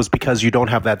said, well, it was because you don't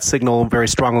have that signal very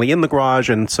strongly in the garage,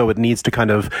 and so it needs to kind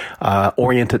of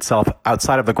orient itself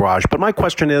outside of the garage. But my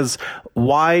question is,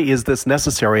 why is this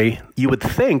necessary? You would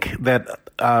think that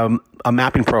a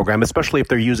mapping program, especially if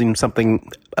they're using something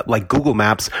like Google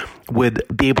Maps, would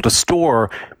be able to store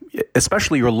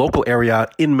especially your local area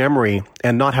in memory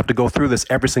and not have to go through this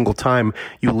every single time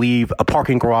you leave a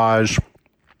parking garage,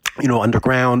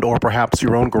 underground, or perhaps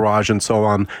your own garage and so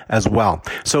on as well.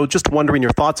 So just wondering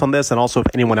your thoughts on this, and also if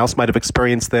anyone else might have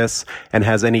experienced this and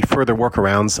has any further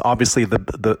workarounds. Obviously,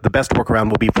 the best workaround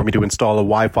will be for me to install a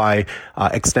Wi-Fi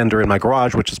extender in my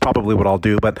garage, which is probably what I'll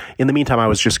do. But in the meantime, I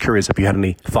was just curious if you had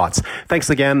any thoughts. Thanks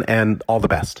again, and all the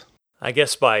best. I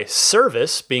guess by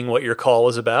service being what your call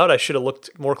was about, I should have looked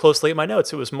more closely at my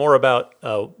notes. It was more about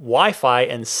Wi-Fi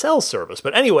and cell service.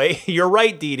 But anyway, you're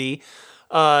right, Dee Dee.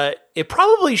 It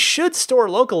probably should store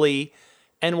locally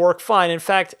and work fine. In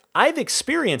fact, I've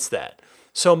experienced that.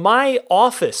 So my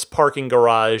office parking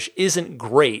garage isn't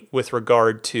great with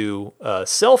regard to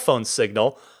cell phone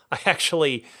signal. I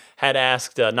actually had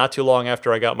asked, not too long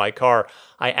after I got my car,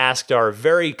 I asked our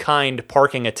very kind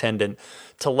parking attendant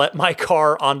to let my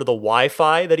car onto the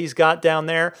Wi-Fi that he's got down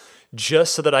there,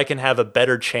 just so that I can have a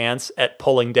better chance at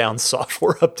pulling down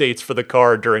software updates for the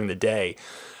car during the day.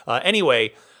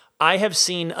 Anyway, I have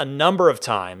seen a number of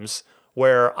times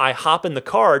where I hop in the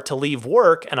car to leave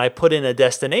work and I put in a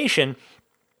destination,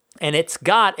 and it's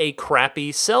got a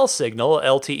crappy cell signal,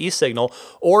 LTE signal,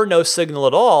 or no signal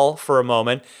at all for a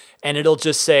moment, and it'll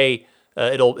just say,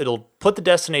 it'll put the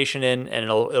destination in and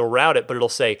it'll route it, but it'll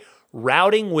say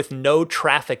routing with no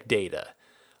traffic data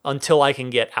until I can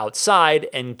get outside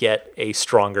and get a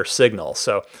stronger signal.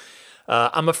 So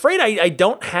I'm afraid I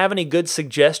don't have any good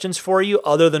suggestions for you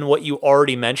other than what you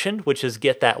already mentioned, which is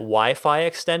get that Wi-Fi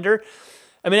extender.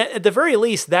 I mean, at the very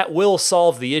least, that will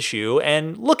solve the issue.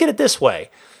 And look at it this way.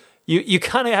 You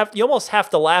almost have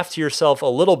to laugh to yourself a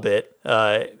little bit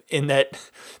in that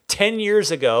 10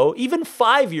 years ago, even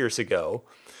 5 years ago,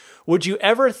 would you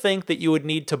ever think that you would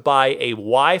need to buy a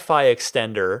Wi-Fi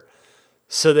extender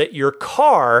so that your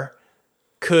car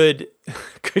could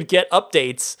get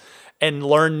updates and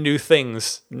learn new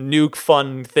things, new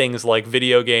fun things like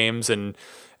video games and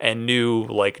new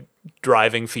like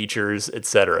driving features,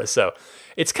 etc. So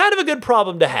it's kind of a good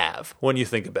problem to have when you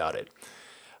think about it.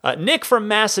 Nick from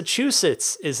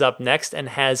Massachusetts is up next and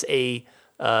has a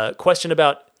question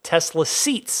about Tesla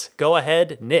seats. Go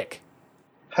ahead, Nick.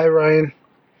 Hi, Ryan.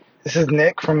 This is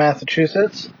Nick from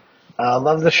Massachusetts.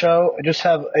 Love the show. I just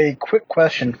have a quick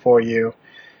question for you.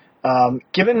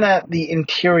 Given that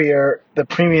the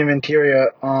premium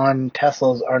interior on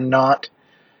Teslas are not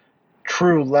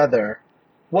true leather,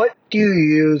 what do you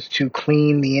use to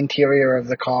clean the interior of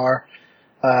the car,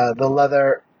 the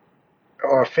leather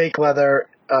or fake leather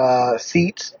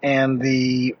seats and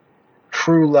the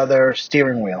true leather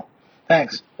steering wheel?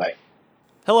 Thanks. Bye.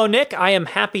 Hello, Nick. I am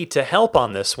happy to help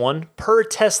on this one. Per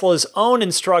Tesla's own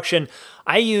instruction,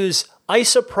 I use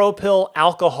isopropyl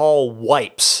alcohol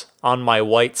wipes on my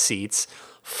white seats,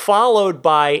 followed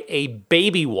by a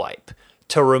baby wipe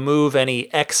to remove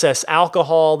any excess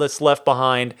alcohol that's left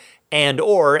behind and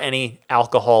or any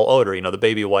alcohol odor. The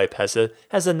baby wipe has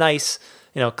a nice,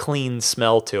 clean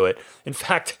smell to it. In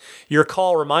fact, your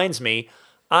call reminds me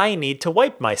I need to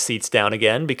wipe my seats down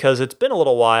again because it's been a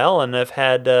little while and I've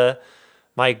had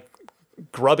my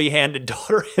grubby-handed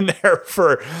daughter in there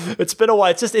it's been a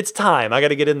while. It's time. I got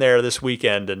to get in there this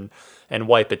weekend and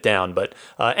wipe it down. But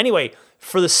anyway,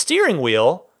 for the steering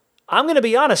wheel, I'm going to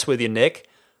be honest with you, Nick.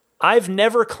 I've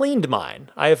never cleaned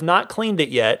mine. I have not cleaned it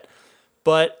yet,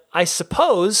 but I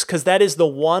suppose, because that is the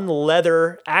one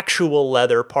actual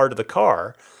leather part of the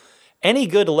car, any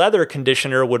good leather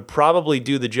conditioner would probably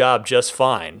do the job just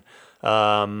fine.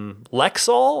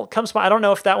 Lexol comes by. I don't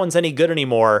know if that one's any good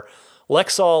anymore.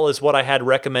 Lexol is what I had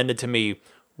recommended to me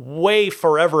way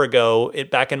forever ago,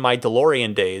 back in my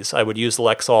DeLorean days. I would use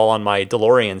Lexol on my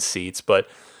DeLorean seats, but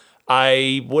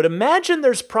I would imagine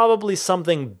there's probably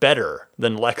something better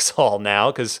than Lexol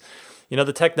now because,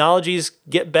 the technologies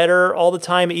get better all the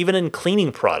time, even in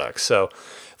cleaning products. So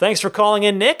thanks for calling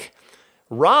in, Nick.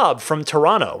 Rob from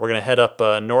Toronto. We're going to head up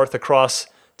north across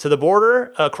the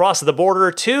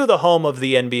border to the home of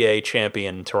the NBA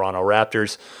champion Toronto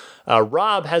Raptors.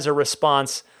 Rob has a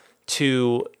response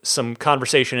to some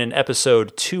conversation in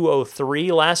episode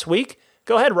 203 last week.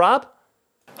 Go ahead, Rob.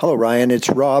 Hello, Ryan. It's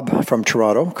Rob from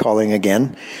Toronto calling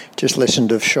again. Just listened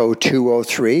to show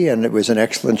 203, and it was an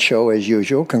excellent show as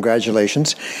usual.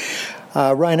 Congratulations.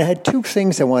 Ryan, I had two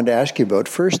things I wanted to ask you about.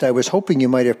 First, I was hoping you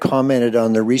might have commented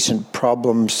on the recent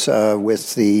problems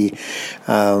with the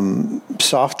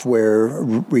software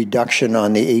reduction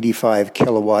on the 85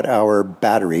 kilowatt hour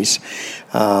batteries.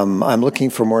 I'm looking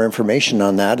for more information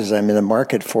on that as I'm in the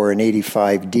market for an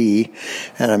 85D,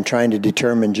 and I'm trying to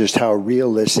determine just how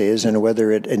real this is and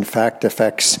whether it in fact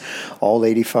affects all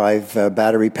 85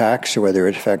 battery packs or whether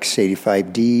it affects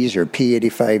 85Ds or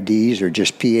P85Ds or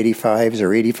just P85s or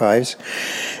 85s.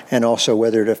 And also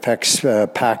whether it affects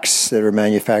packs that are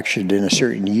manufactured in a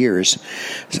certain years.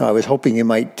 So I was hoping you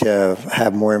might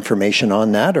have more information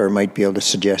on that or might be able to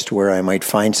suggest where I might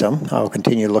find some. I'll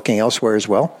continue looking elsewhere as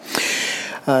well.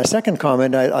 Second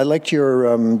comment, I liked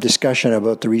your discussion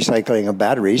about the recycling of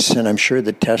batteries, and I'm sure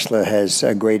that Tesla has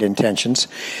great intentions.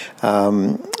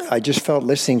 I just felt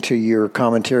listening to your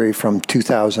commentary from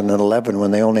 2011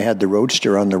 when they only had the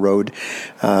Roadster on the road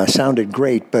sounded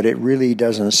great, but it really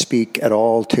doesn't speak at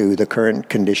all to the current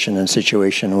condition and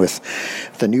situation with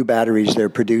the new batteries they're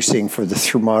producing for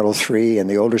the Model 3 and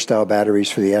the older style batteries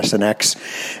for the S and X,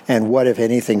 and what, if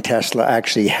anything, Tesla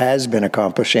actually has been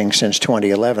accomplishing since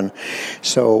 2011.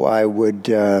 So I would,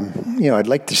 I'd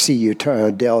like to see you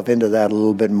delve into that a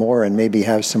little bit more and maybe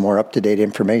have some more up-to-date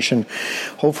information.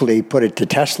 Hopefully put it to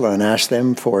Tesla and ask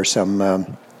them for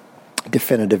some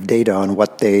definitive data on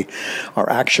what they are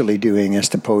actually doing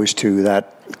as opposed to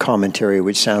that commentary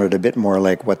which sounded a bit more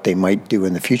like what they might do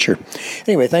in the future.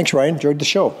 Anyway, thanks, Ryan. Enjoyed the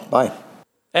show. Bye.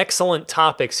 Excellent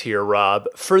topics here, Rob.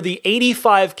 For the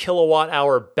 85 kilowatt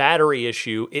hour battery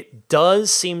issue, it does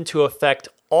seem to affect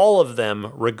all of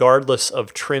them regardless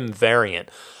of trim variant.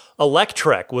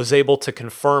 Electrek was able to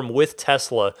confirm with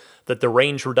Tesla that the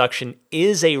range reduction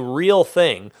is a real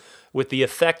thing, with the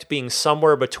effect being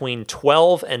somewhere between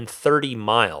 12 and 30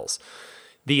 miles.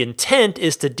 The intent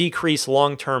is to decrease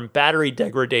long-term battery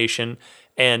degradation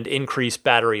and increase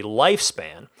battery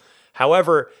lifespan.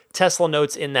 However, Tesla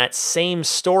notes in that same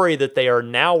story that they are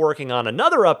now working on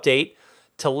another update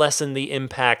to lessen the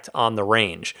impact on the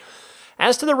range.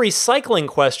 As to the recycling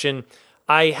question,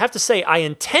 I have to say I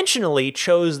intentionally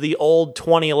chose the old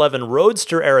 2011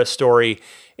 Roadster era story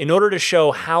in order to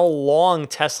show how long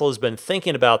Tesla's been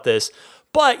thinking about this,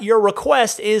 but your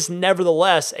request is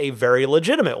nevertheless a very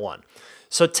legitimate one.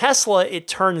 So Tesla, it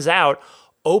turns out,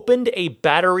 opened a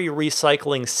battery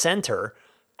recycling center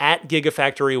at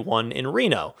Gigafactory 1 in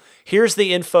Reno. Here's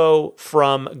the info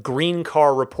from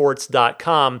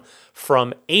greencarreports.com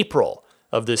from April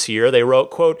of this year. They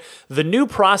wrote, quote, "The new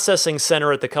processing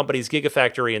center at the company's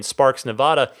Gigafactory in Sparks,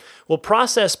 Nevada, will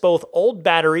process both old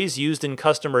batteries used in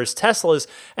customers' Teslas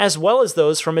as well as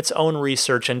those from its own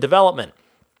research and development.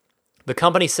 The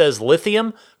company says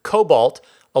lithium, cobalt,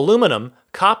 aluminum,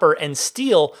 copper, and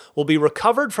steel will be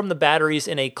recovered from the batteries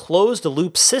in a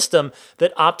closed-loop system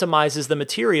that optimizes the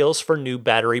materials for new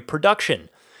battery production.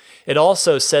 It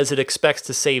also says it expects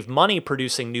to save money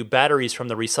producing new batteries from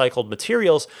the recycled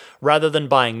materials rather than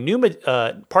buying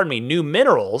new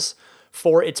minerals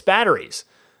for its batteries.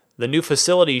 The new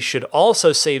facility should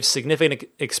also save significant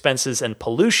expenses and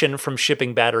pollution from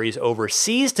shipping batteries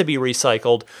overseas to be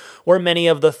recycled, where many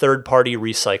of the third-party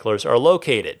recyclers are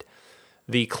located.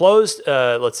 The closed,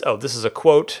 this is a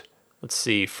quote,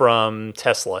 from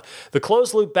Tesla. The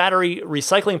closed-loop battery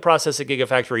recycling process at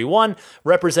Gigafactory 1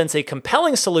 represents a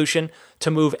compelling solution to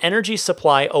move energy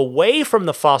supply away from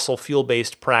the fossil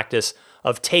fuel-based practice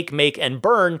of take, make, and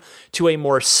burn to a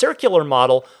more circular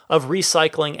model of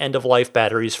recycling end-of-life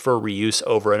batteries for reuse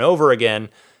over and over again,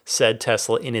 said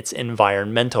Tesla in its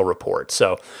environmental report."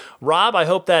 So, Rob, I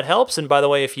hope that helps. And by the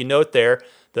way, if you note there,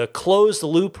 the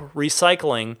closed-loop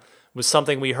recycling was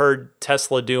something we heard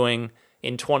Tesla doing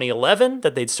in 2011,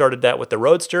 that they'd started that with the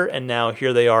Roadster, and now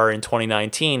here they are in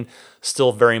 2019,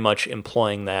 still very much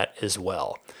employing that as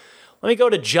well. Let me go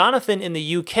to Jonathan in the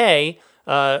UK,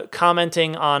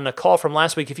 commenting on a call from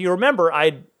last week. If you remember,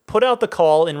 I put out the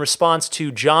call in response to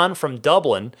John from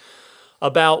Dublin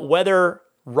about whether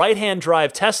right-hand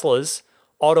drive Teslas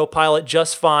autopilot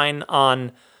just fine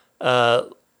on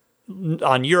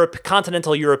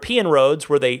continental European roads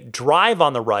where they drive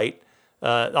on the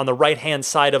right-hand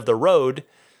side of the road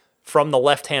from the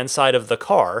left-hand side of the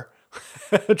car.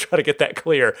 Try to get that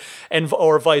clear,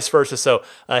 or vice versa. So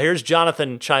here's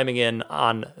Jonathan chiming in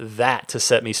on that to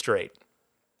set me straight.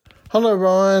 Hello,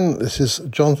 Ryan. This is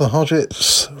Jonathan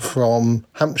Hodgetts from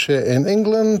Hampshire in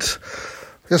England.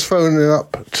 Just phoning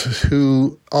up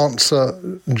to answer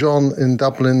John in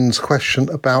Dublin's question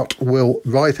about will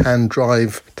right-hand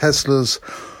drive Teslas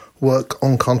work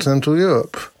on continental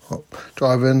Europe,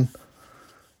 driving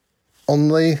on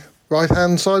the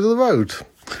right-hand side of the road.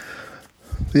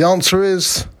 The answer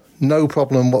is no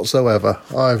problem whatsoever.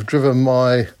 I've driven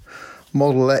my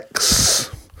Model X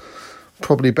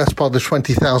probably best part of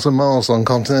 20,000 miles on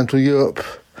continental Europe,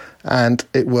 and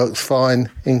it works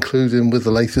fine, including with the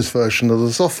latest version of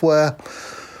the software.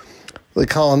 The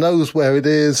car knows where it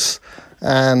is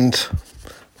and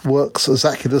works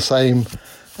exactly the same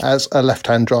as a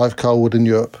left-hand drive car would in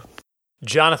Europe.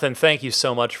 Jonathan, thank you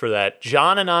so much for that.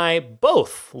 John and I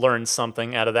both learned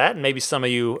something out of that, and maybe some of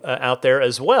you out there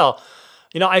as well.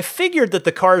 You know, I figured that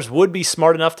the cars would be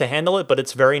smart enough to handle it, but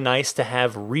it's very nice to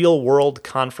have real-world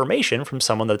confirmation from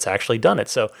someone that's actually done it.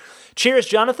 So cheers,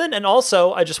 Jonathan. And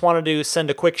also, I just wanted to send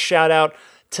a quick shout-out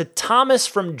to Thomas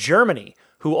from Germany,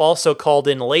 who also called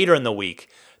in later in the week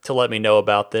to let me know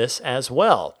about this as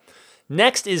well.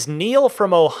 Next is Neil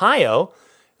from Ohio.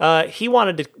 He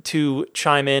wanted to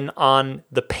chime in on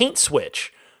the paint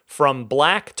switch from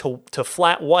black to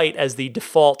flat white as the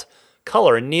default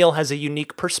color, and Neil has a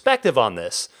unique perspective on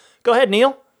this. Go ahead,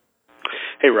 Neil.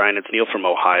 Hey, Ryan, it's Neil from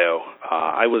Ohio.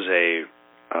 I was a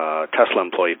Tesla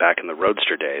employee back in the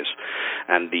Roadster days,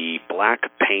 and the black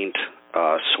paint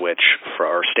switch,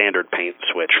 or standard paint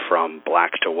switch from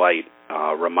black to white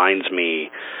reminds me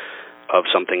of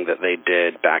something that they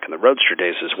did back in the Roadster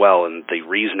days as well, and the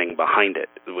reasoning behind it,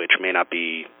 which may not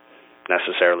be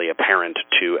necessarily apparent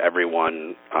to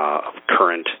everyone of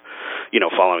current,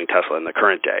 following Tesla in the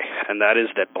current day. And that is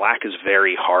that black is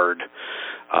very hard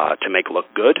to make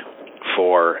look good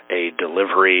for a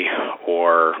delivery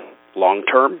or long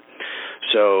term.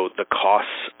 So the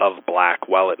costs of black,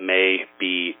 while it may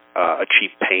be a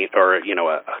cheap paint or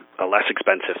a less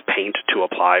expensive paint to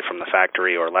apply from the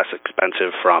factory or less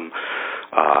expensive from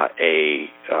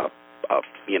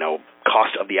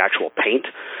cost of the actual paint,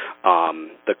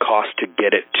 the cost to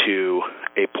get it to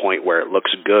a point where it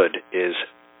looks good is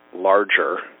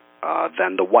larger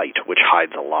than the white, which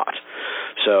hides a lot.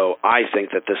 So I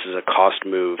think that this is a cost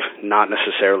move, not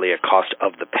necessarily a cost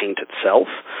of the paint itself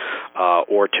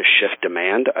or to shift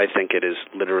demand. I think it is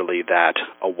literally that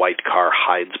a white car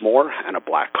hides more and a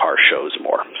black car shows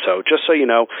more. So just so you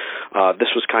know, this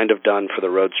was kind of done for the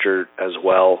Roadster as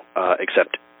well,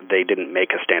 except they didn't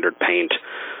make a standard paint,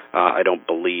 I don't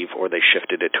believe, or they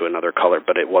shifted it to another color,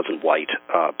 but it wasn't white.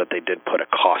 But they did put a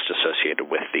cost associated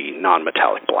with the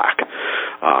non-metallic black.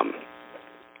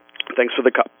 Thanks for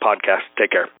the podcast.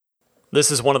 Take care.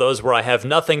 This is one of those where I have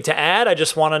nothing to add. I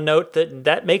just want to note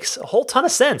that makes a whole ton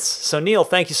of sense. So, Neil,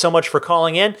 thank you so much for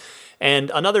calling in.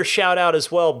 And another shout out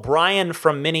as well, Brian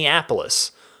from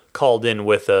Minneapolis called in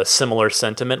with a similar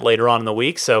sentiment later on in the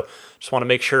week. So just want to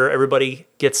make sure everybody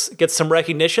gets some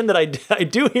recognition that I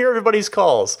do hear everybody's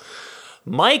calls.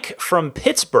 Mike from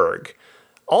Pittsburgh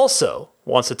also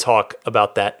wants to talk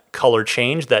about that color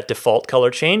change, that default color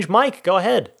change. Mike, go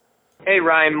ahead. Hey,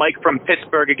 Ryan, Mike from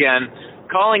Pittsburgh again.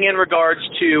 Calling in regards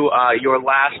to your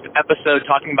last episode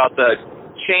talking about the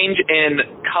change in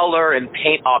color and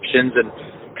paint options and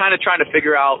kind of trying to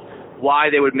figure out why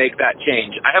they would make that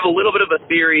change. I have a little bit of a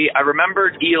theory. I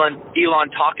remembered Elon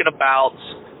talking about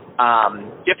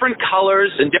different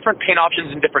colors and different paint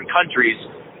options in different countries.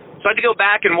 So I had to go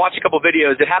back and watch a couple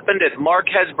videos. It happened at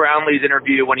Marquez Brownlee's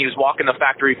interview when he was walking the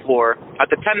factory floor.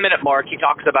 At the 10-minute mark, he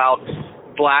talks about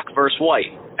black versus white.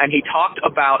 And he talked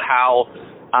about how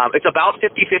it's about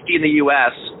 50-50 in the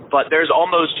U.S., but there's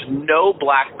almost no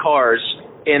black cars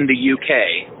in the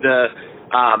U.K.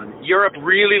 Europe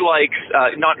really likes,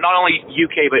 not only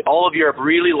UK, but all of Europe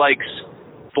really likes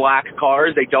black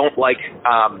cars. They don't like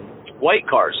white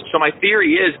cars. So my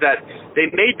theory is that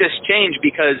they made this change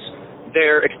because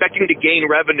they're expecting to gain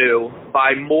revenue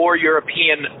by more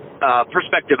European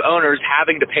prospective owners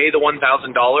having to pay the $1,000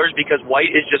 because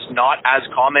white is just not as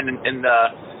common in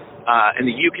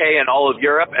the UK and all of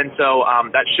Europe. And so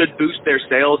that should boost their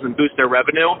sales and boost their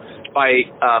revenue by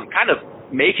kind of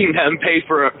making them pay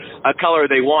for a color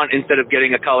they want instead of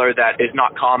getting a color that is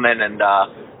not common and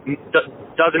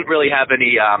doesn't really have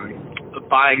any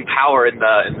buying power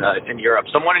in Europe.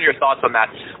 So I'm wondering your thoughts on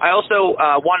that. I also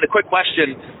wanted a quick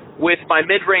question. With my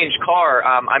mid-range car,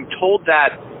 I'm told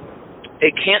that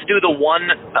it can't do the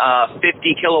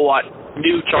 150 kilowatt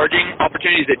new charging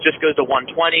opportunities. It just goes to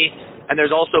 120. And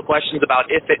there's also questions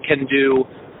about if it can do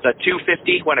the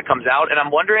 250 when it comes out. And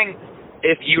I'm wondering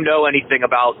if you know anything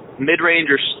about mid-range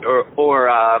or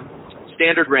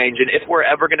standard range, and if we're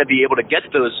ever going to be able to get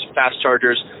those fast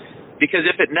chargers, because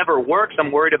if it never works,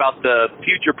 I'm worried about the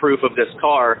future-proof of this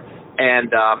car,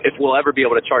 and if we'll ever be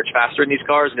able to charge faster in these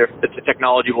cars, and if the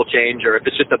technology will change, or if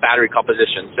it's just a battery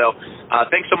composition. So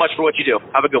thanks so much for what you do.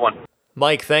 Have a good one.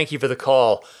 Mike, thank you for the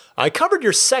call. I covered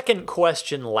your second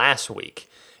question last week.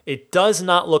 It does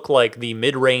not look like the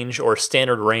mid-range or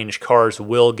standard range cars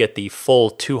will get the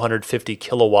full 250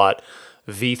 kilowatt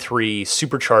V3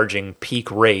 supercharging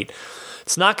peak rate.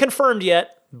 It's not confirmed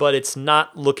yet, but it's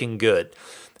not looking good.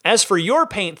 As for your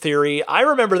paint theory, I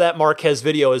remember that Marquez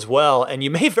video as well, and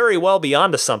you may very well be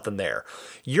onto something there.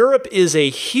 Europe is a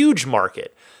huge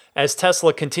market as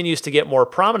Tesla continues to get more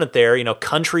prominent there,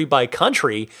 country by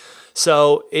country.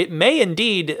 So it may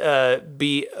indeed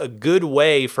be a good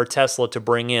way for Tesla to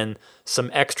bring in some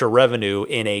extra revenue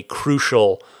in a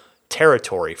crucial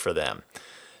territory for them.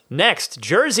 Next,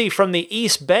 Jersey from the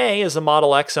East Bay is a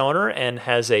Model X owner and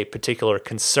has a particular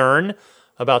concern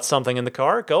about something in the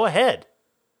car. Go ahead.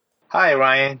 Hi,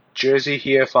 Ryan. Jersey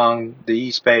here from the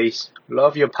East Bay.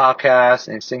 Love your podcast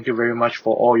and thank you very much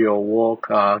for all your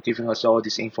work giving us all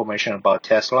this information about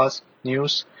Tesla's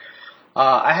news.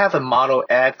 I have a Model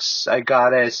X. I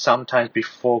got it sometime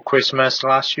before Christmas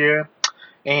last year.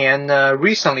 And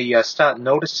recently I started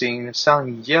noticing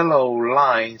some yellow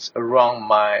lines around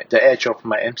the edge of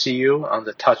my MCU on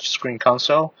the touchscreen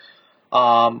console.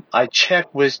 I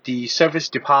checked with the service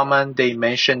department. They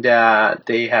mentioned that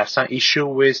they have some issue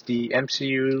with the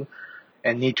MCU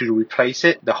and need to replace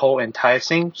it, the whole entire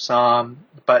thing.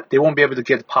 But they won't be able to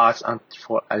get parts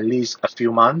for at least a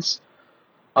few months.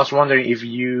 I was wondering if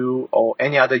you or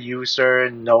any other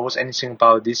user knows anything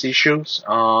about these issues,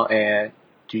 and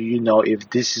do you know if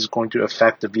this is going to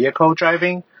affect the vehicle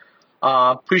driving?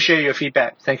 Appreciate your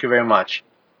feedback. Thank you very much.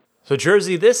 So,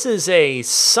 Jersey, this is a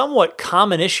somewhat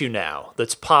common issue now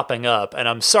that's popping up, and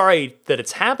I'm sorry that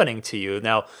it's happening to you.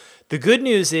 Now, the good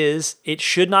news is it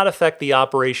should not affect the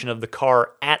operation of the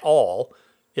car at all.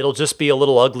 It'll just be a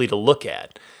little ugly to look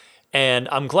at. And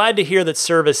I'm glad to hear that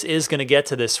service is going to get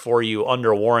to this for you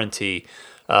under warranty.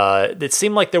 It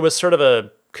seemed like there was sort of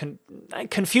a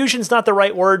confusion's not the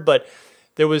right word, but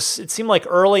it seemed like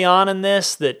early on in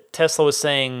this that Tesla was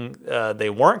saying they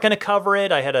weren't going to cover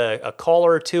it. I had a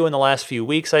caller or two in the last few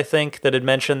weeks, I think, that had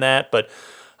mentioned that, but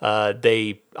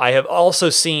I have also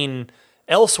seen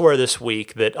elsewhere this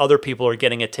week that other people are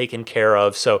getting it taken care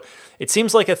of. So it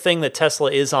seems like a thing that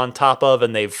Tesla is on top of,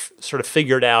 and they've sort of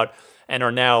figured out and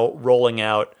are now rolling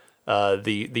out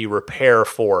the repair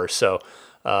for. So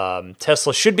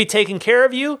Tesla should be taking care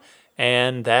of you,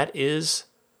 and that is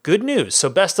good news. So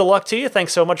best of luck to you.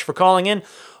 Thanks so much for calling in.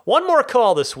 One more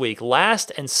call this week.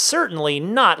 Last and certainly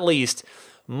not least,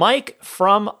 Mike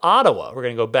from Ottawa. We're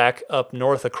going to go back up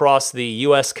north across the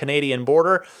U.S.-Canadian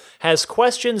border. Has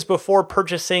questions before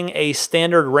purchasing a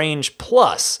Standard Range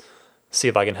Plus. See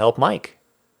if I can help Mike.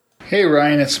 Hey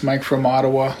Ryan, it's Mike from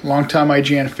Ottawa, longtime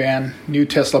IGN fan, new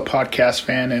Tesla podcast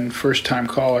fan, and first-time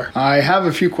caller. I have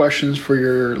a few questions for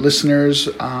your listeners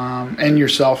and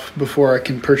yourself before I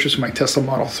can purchase my Tesla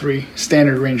Model 3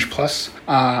 Standard Range Plus.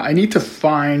 I need to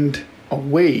find a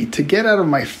way to get out of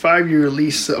my 5-year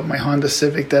lease of my Honda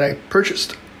Civic that I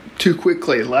purchased too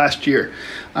quickly last year.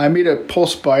 I made a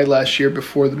pulse buy last year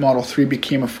before the Model 3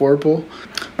 became affordable.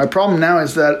 My problem now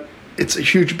is that it's a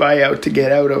huge buyout to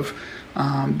get out of.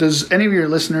 Does any of your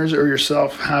listeners or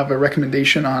yourself have a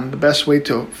recommendation on the best way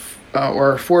to,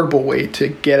 or affordable way to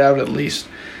get out at least?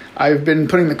 I've been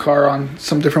putting the car on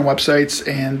some different websites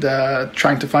and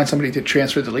trying to find somebody to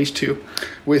transfer the lease to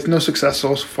with no success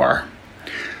so far.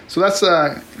 So that's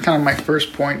kind of my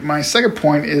first point. My second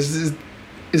point is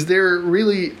there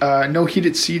really no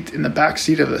heated seat in the back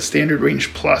seat of the Standard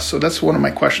Range Plus? So that's one of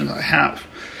my questions I have.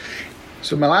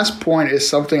 So my last point is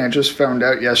something I just found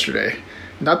out yesterday.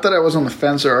 Not that I was on the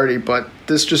fence already, but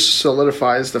this just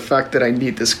solidifies the fact that I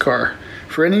need this car.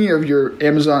 For any of your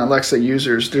Amazon Alexa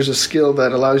users, there's a skill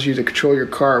that allows you to control your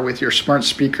car with your smart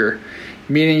speaker,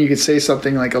 meaning you could say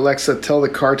something like, Alexa, tell the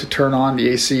car to turn on the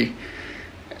AC.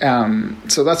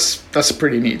 So that's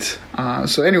pretty neat.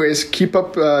 So anyways, keep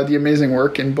up the amazing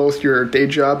work in both your day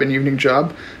job and evening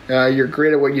job. You're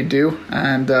great at what you do,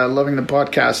 and loving the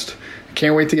podcast.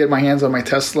 Can't wait to get my hands on my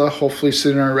Tesla, hopefully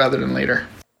sooner rather than later.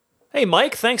 Hey,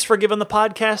 Mike, thanks for giving the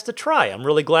podcast a try. I'm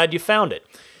really glad you found it.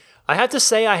 I have to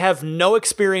say I have no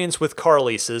experience with car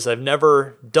leases. I've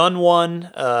never done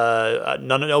one.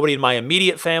 Nobody in my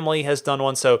immediate family has done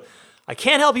one, so I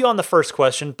can't help you on the first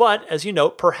question, but as you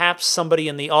note, perhaps somebody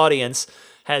in the audience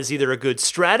has either a good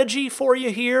strategy for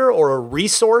you here or a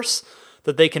resource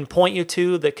that they can point you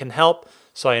to that can help.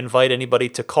 So I invite anybody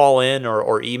to call in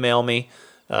or email me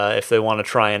if they want to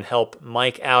try and help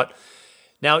Mike out.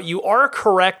 Now, you are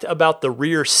correct about the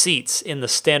rear seats in the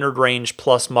Standard Range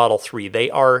Plus Model 3. They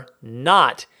are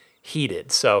not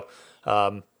heated. So,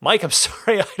 Mike, I'm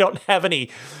sorry I don't have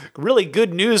any really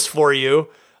good news for you.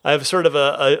 I have sort of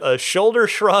a shoulder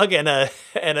shrug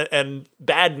and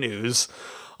bad news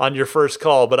on your first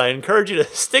call, but I encourage you to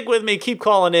stick with me, keep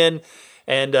calling in.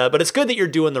 But it's good that you're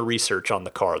doing the research on the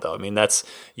car, though. I mean,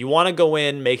 you want to go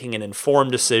in making an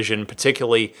informed decision,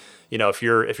 particularly, if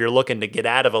you're looking to get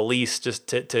out of a lease just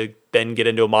to then get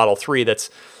into a Model 3. That's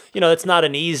not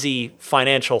an easy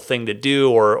financial thing to do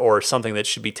or something that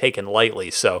should be taken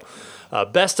lightly. So,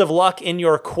 best of luck in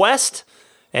your quest,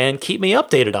 and keep me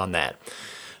updated on that.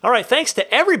 All right, thanks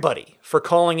to everybody for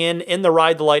calling in the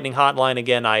Ride the Lightning hotline.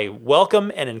 Again, I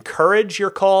welcome and encourage your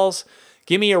calls.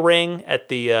 Give me a ring at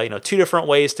the 2 different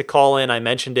ways to call in. I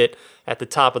mentioned it at the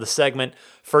top of the segment.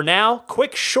 For now,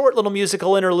 quick, short little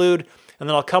musical interlude, and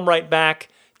then I'll come right back,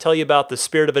 tell you about the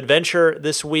Spirit of Adventure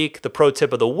this week, the pro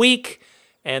tip of the week,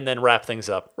 and then wrap things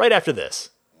up right after this.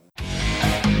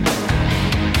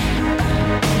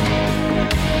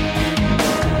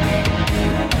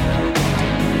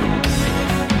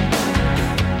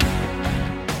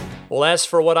 Well, as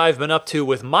for what I've been up to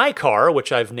with my car,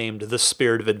 which I've named The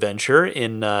Spirit of Adventure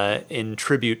in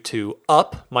tribute to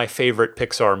Up, my favorite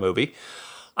Pixar movie,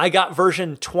 I got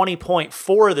version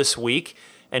 20.4 this week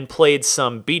and played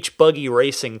some Beach Buggy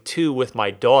Racing 2 with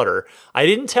my daughter. I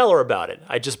didn't tell her about it.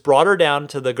 I just brought her down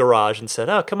to the garage and said,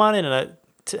 "Oh, come on in and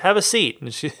have a seat."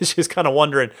 And she was kind of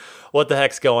wondering what the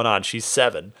heck's going on. She's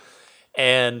 7.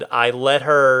 And I let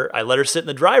her sit in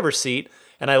the driver's seat,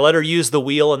 and I let her use the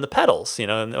wheel and the pedals,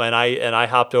 and I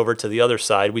hopped over to the other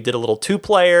side. We did a little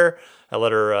 2-player. I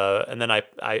let her, and then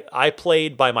I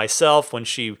played by myself when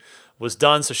she was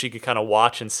done so she could kind of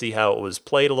watch and see how it was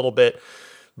played a little bit.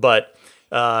 But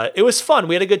it was fun.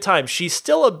 We had a good time. She's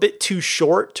still a bit too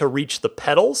short to reach the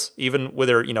pedals, even with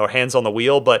her, hands on the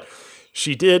wheel, but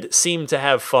she did seem to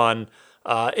have fun.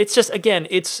 It's just, again,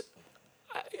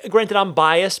 granted, I'm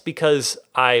biased because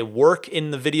I work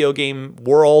in the video game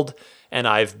world and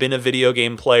I've been a video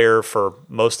game player for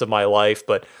most of my life.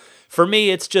 But for me,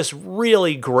 it's just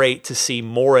really great to see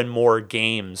more and more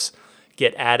games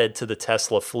get added to the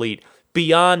Tesla fleet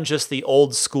beyond just the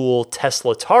old school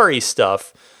Tesla Atari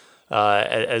stuff.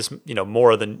 As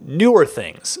more of the newer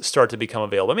things start to become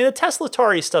available. I mean, the Tesla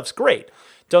Atari stuff's great.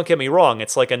 Don't get me wrong;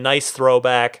 it's like a nice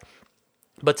throwback.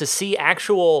 But to see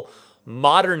actual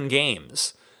modern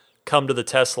games come to the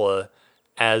Tesla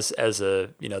as a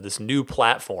this new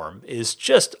platform is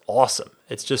just awesome.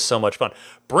 It's just so much fun.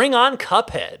 Bring on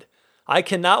Cuphead! I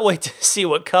cannot wait to see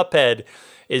what Cuphead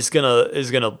is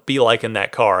gonna be like in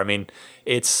that car. I mean,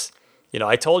 it's.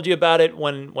 I told you about it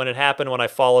when it happened, when I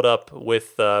followed up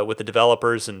with the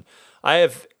developers, and I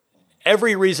have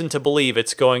every reason to believe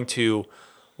it's going to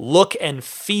look and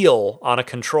feel on a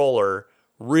controller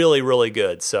really, really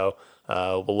good. So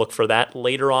we'll look for that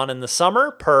later on in the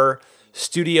summer per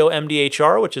Studio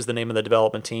MDHR, which is the name of the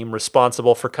development team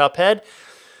responsible for Cuphead.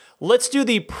 Let's do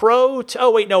the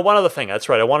one other thing. That's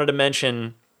right. I wanted to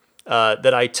mention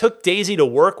that I took Daisy to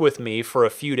work with me for a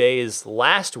few days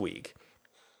last week.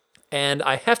 And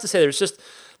I have to say, there's just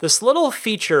this little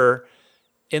feature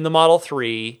in the Model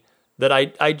 3 that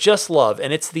I just love,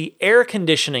 and it's the air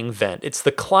conditioning vent. It's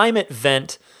the climate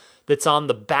vent that's on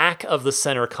the back of the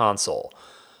center console.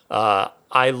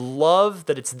 I love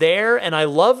that it's there, and I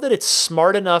love that it's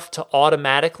smart enough to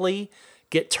automatically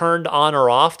get turned on or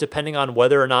off depending on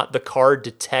whether or not the car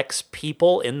detects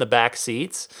people in the back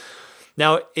seats.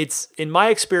 Now, it's in my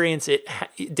experience,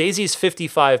 Daisy's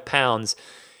 55 pounds.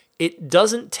 It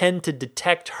doesn't tend to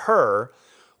detect her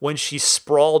when she's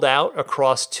sprawled out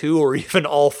across two or even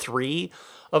all three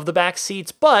of the back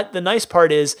seats. But the nice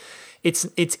part is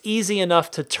it's easy enough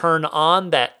to turn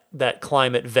on that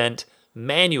climate vent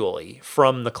manually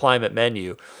from the climate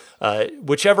menu.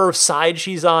 Whichever side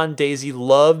she's on, Daisy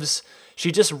loves.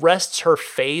 She just rests her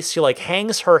face. She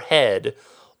hangs her head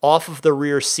off of the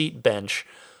rear seat bench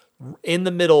in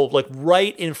the middle,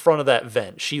 right in front of that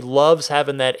vent. She loves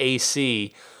having that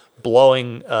AC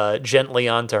blowing gently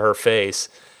onto her face.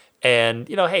 And,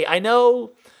 hey, I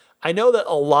know that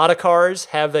a lot of cars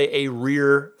have a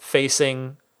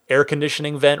rear-facing air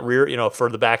conditioning vent, for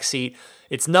the back seat.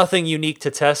 It's nothing unique to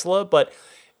Tesla, but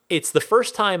it's the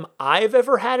first time I've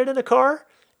ever had it in a car,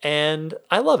 and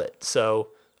I love it. So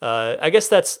I guess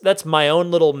that's my own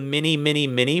little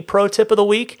mini pro tip of the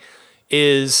week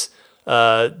is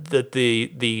that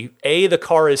the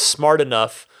car is smart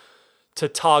enough to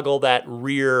toggle that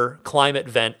rear climate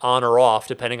vent on or off,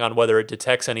 depending on whether it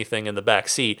detects anything in the back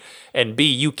seat. And B,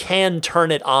 you can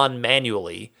turn it on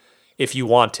manually if you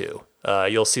want to.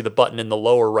 You'll see the button in the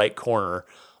lower right corner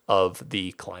of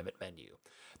the climate menu.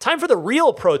 Time for the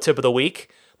real pro tip of the week.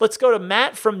 Let's go to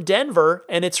Matt from Denver,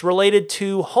 and it's related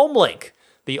to HomeLink,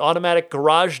 the automatic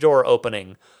garage door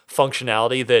opening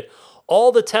functionality that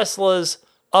all the Teslas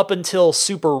up until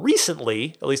super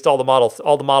recently, at least all the Model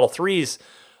 3s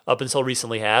up until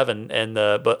recently have,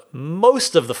 but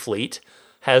most of the fleet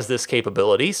has this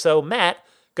capability. So Matt,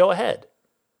 go ahead.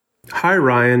 Hi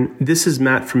Ryan, this is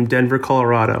Matt from Denver,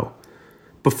 Colorado.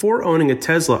 Before owning a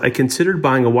Tesla, I considered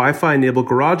buying a Wi-Fi enabled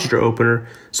garage door opener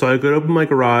so I could open my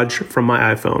garage from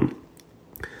my iPhone.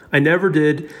 I never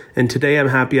did, and today I'm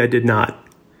happy I did not.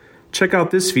 Check out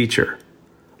this feature.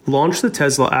 Launch the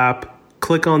Tesla app,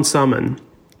 click on Summon.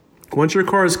 Once your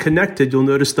car is connected, you'll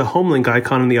notice the HomeLink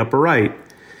icon in the upper right.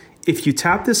 If you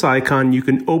tap this icon, you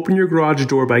can open your garage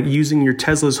door by using your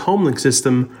Tesla's HomeLink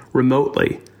system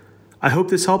remotely. I hope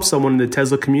this helps someone in the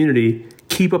Tesla community.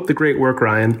 Keep up the great work,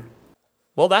 Ryan.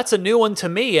 Well, that's a new one to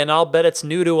me, and I'll bet it's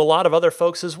new to a lot of other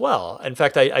folks as well. In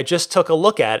fact, I just took a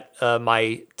look at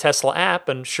my Tesla app,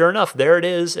 and sure enough, there it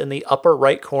is in the upper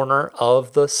right corner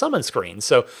of the summon screen.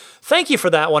 So thank you for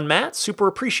that one, Matt. Super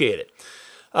appreciate it.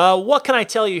 What can I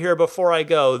tell you here before I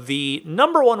go? The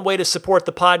number one way to support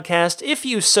the podcast, if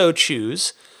you so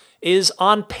choose, is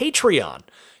on Patreon.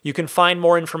 You can find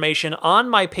more information on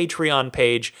my Patreon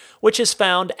page, which is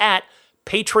found at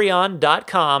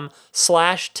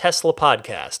patreon.com/Tesla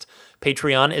Podcast.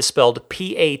 Patreon is spelled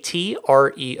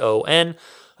Patreon.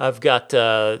 I've got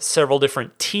several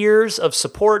different tiers of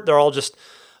support. They're all just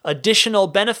additional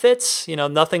benefits.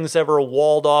 Nothing's ever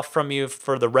walled off from you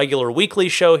for the regular weekly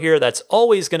show here. That's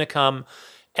always going to come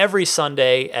every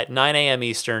Sunday at 9 a.m.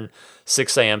 Eastern,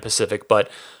 6 a.m. Pacific. But,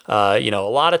 a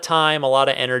lot of time, a lot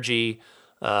of energy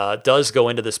does go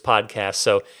into this podcast.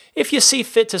 So if you see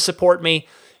fit to support me,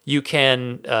 you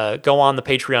can go on the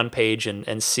Patreon page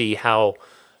and see how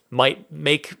might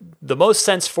make the most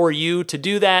sense for you to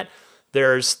do that.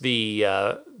 There's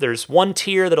one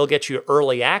tier that'll get you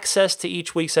early access to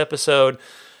each week's episode.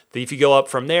 If you go up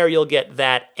from there, you'll get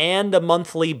that and a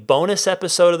monthly bonus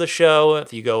episode of the show.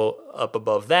 If you go up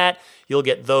above that, you'll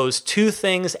get those two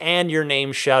things and your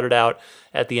name shouted out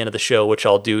at the end of the show, which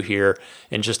I'll do here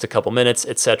in just a couple minutes,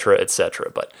 etc.,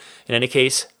 etc. But in any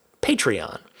case,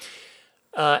 Patreon.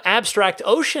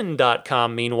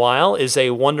 AbstractOcean.com, meanwhile, is a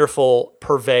wonderful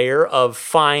purveyor of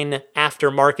fine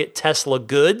aftermarket Tesla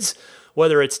goods,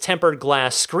 whether it's tempered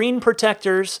glass screen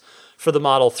protectors for the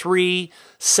Model 3,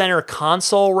 center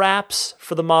console wraps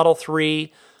for the Model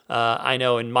 3. I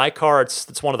know in my car,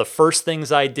 it's one of the first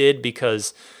things I did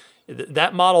because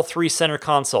that Model 3 center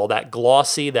console,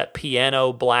 that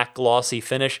piano black glossy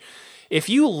finish, if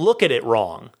you look at it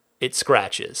wrong, it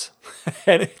scratches.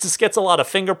 And it just gets a lot of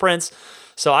fingerprints.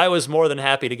 So I was more than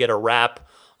happy to get a wrap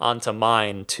onto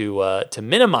mine to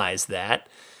minimize that.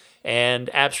 And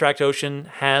Abstract Ocean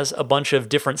has a bunch of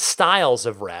different styles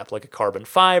of wrap, like a carbon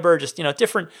fiber, just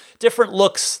different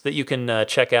looks that you can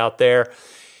check out there.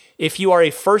 If you are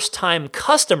a first-time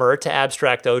customer to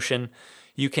Abstract Ocean,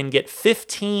 you can get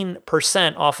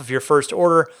 15% off of your first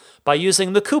order by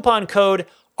using the coupon code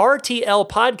RTL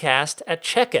Podcast at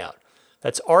checkout.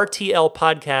 That's RTL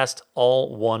Podcast,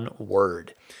 all one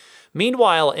word.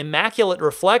 Meanwhile, Immaculate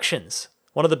Reflections,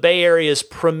 one of the Bay Area's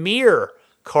premier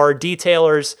car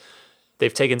detailers,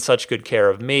 they've taken such good care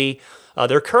of me.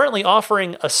 They're currently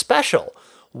offering a special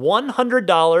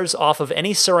 $100 off of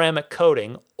any ceramic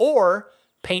coating or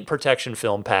paint protection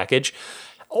film package.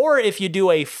 Or if you do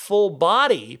a full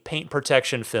body paint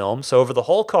protection film, so over the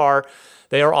whole car,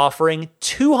 they are offering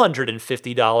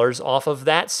 $250 off of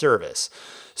that service.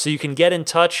 So you can get in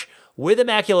touch with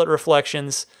Immaculate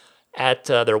Reflections at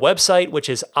their website, which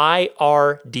is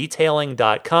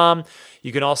irdetailing.com.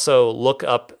 You can also look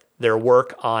up their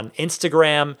work on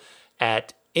Instagram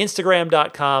at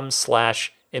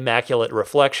instagram.com/Immaculate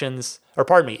Reflections,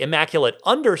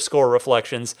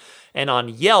 Immaculate_Reflections. And on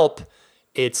Yelp,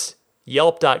 it's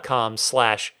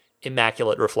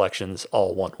yelp.com/Immaculate Reflections,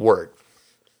 all one word.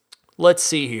 Let's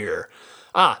see here.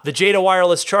 The Jada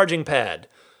Wireless Charging Pad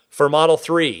for Model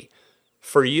 3.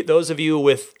 For you, those of you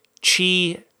with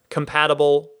Qi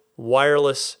compatible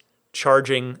wireless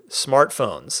charging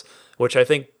smartphones, which I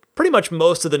think pretty much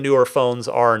most of the newer phones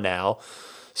are now.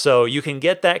 So you can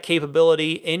get that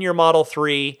capability in your Model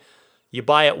 3. You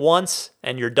buy it once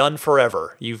and you're done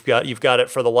forever. You've got it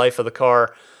for the life of the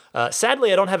car.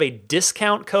 Sadly, I don't have a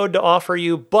discount code to offer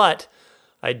you, but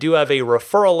I do have a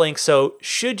referral link. So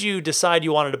should you decide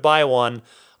you wanted to buy one,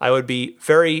 I would be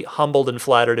very humbled and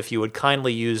flattered if you would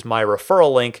kindly use my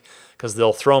referral link, because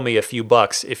they'll throw me a few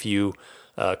bucks if you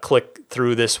click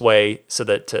through this way so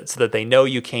that they know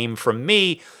you came from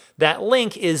me. That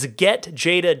link is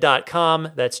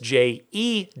getjada.com. That's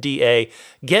JEDA.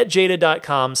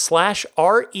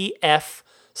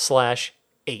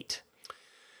 Getjada.com/REF/8.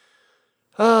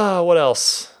 What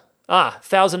else?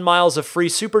 1,000 miles of free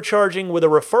supercharging with a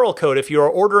referral code if you are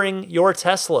ordering your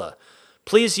Tesla.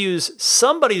 Please use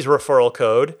somebody's referral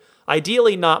code,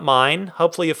 ideally not mine.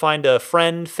 Hopefully you find a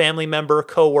friend, family member,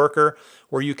 coworker,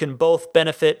 where you can both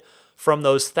benefit from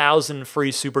those 1,000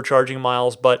 free supercharging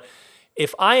miles. But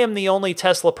if I am the only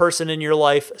Tesla person in your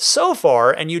life so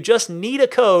far and you just need a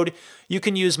code, you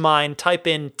can use mine. Type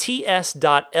in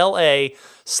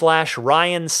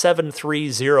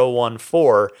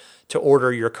ts.la/Ryan73014 to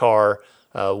order your car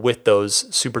with those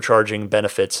supercharging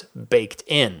benefits baked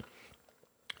in.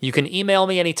 You can email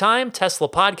me anytime,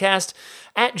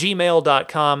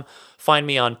 teslapodcast@gmail.com. Find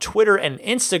me on Twitter and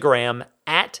Instagram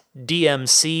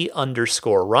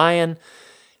 @DMC_Ryan.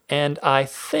 And I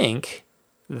think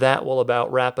that will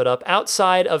about wrap it up,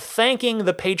 outside of thanking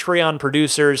the Patreon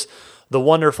producers, the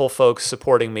wonderful folks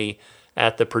supporting me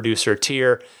at the producer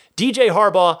tier: DJ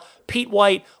Harbaugh, Pete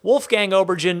White, Wolfgang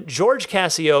Obergen, George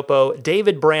Cassiopo,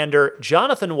 David Brander,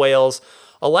 Jonathan Wales,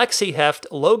 Alexi Heft,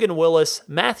 Logan Willis,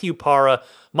 Matthew Parra,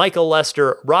 Michael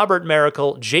Lester, Robert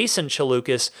Miracle, Jason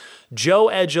Chalukas, Joe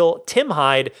Edgel, Tim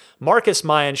Hyde, Marcus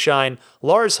Mayenschein,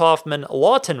 Lars Hoffman,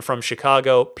 Lawton from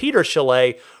Chicago, Peter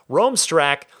Chalet, Rome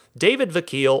Strack, David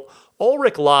Vakil,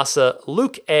 Ulrich Lassa,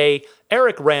 Luke A.,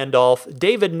 Eric Randolph,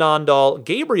 David Nondahl,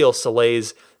 Gabriel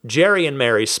Salays, Jerry and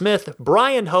Mary Smith,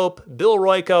 Brian Hope, Bill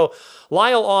Royko,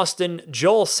 Lyle Austin,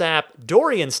 Joel Sapp,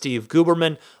 Dorian Steve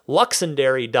Guberman,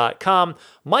 Luxendary.com,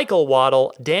 Michael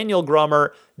Waddle, Daniel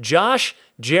Grummer, Josh,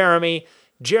 Jeremy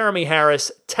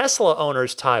Harris, Tesla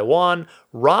Owners Taiwan,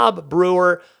 Rob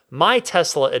Brewer, My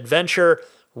Tesla Adventure,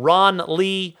 Ron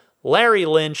Lee, Larry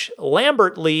Lynch,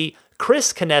 Lambert Lee,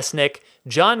 Chris Konesnik,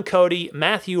 John Cody,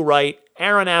 Matthew Wright,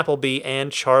 Aaron Appleby,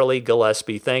 and Charlie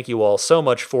Gillespie. Thank you all so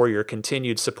much for your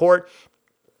continued support.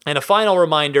 And a final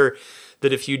reminder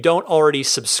that if you don't already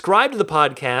subscribe to the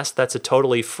podcast, that's a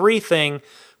totally free thing.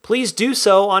 Please do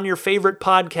so on your favorite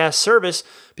podcast service,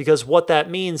 because what that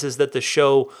means is that the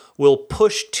show will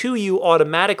push to you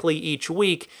automatically each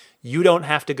week. You don't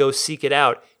have to go seek it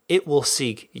out. It will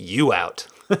seek you out.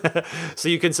 So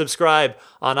you can subscribe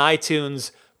on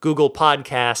iTunes, Google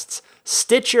Podcasts,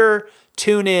 Stitcher,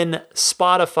 TuneIn,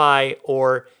 Spotify,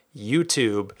 or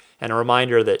YouTube. And a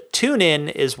reminder that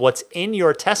TuneIn is what's in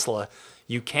your Tesla.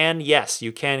 You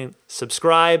can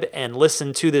subscribe and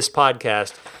listen to this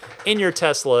podcast in your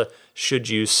Tesla, should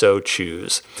you so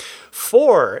choose.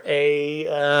 For a,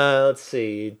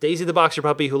 Daisy the Boxer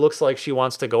Puppy, who looks like she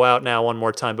wants to go out now one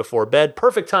more time before bed.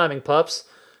 Perfect timing, pups,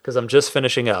 because I'm just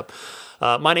finishing up.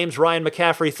 My name's Ryan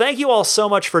McCaffrey. Thank you all so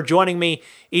much for joining me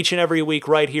each and every week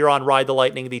right here on Ride the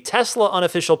Lightning, the Tesla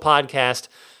unofficial podcast.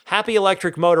 Happy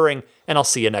electric motoring, and I'll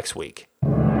see you next week.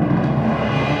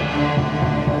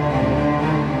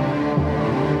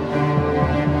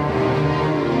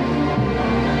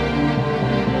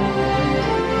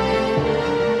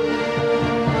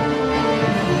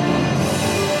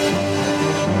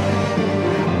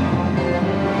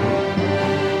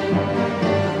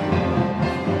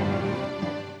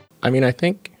 I mean, I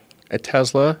think a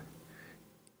Tesla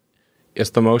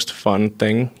is the most fun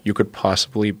thing you could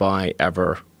possibly buy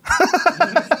ever.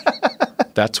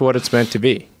 That's what it's meant to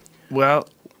be. Well,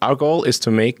 our goal is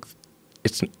to make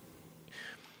it's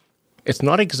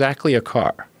not exactly a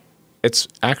car. It's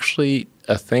actually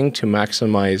a thing to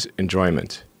maximize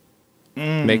enjoyment.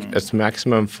 Make its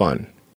maximum fun.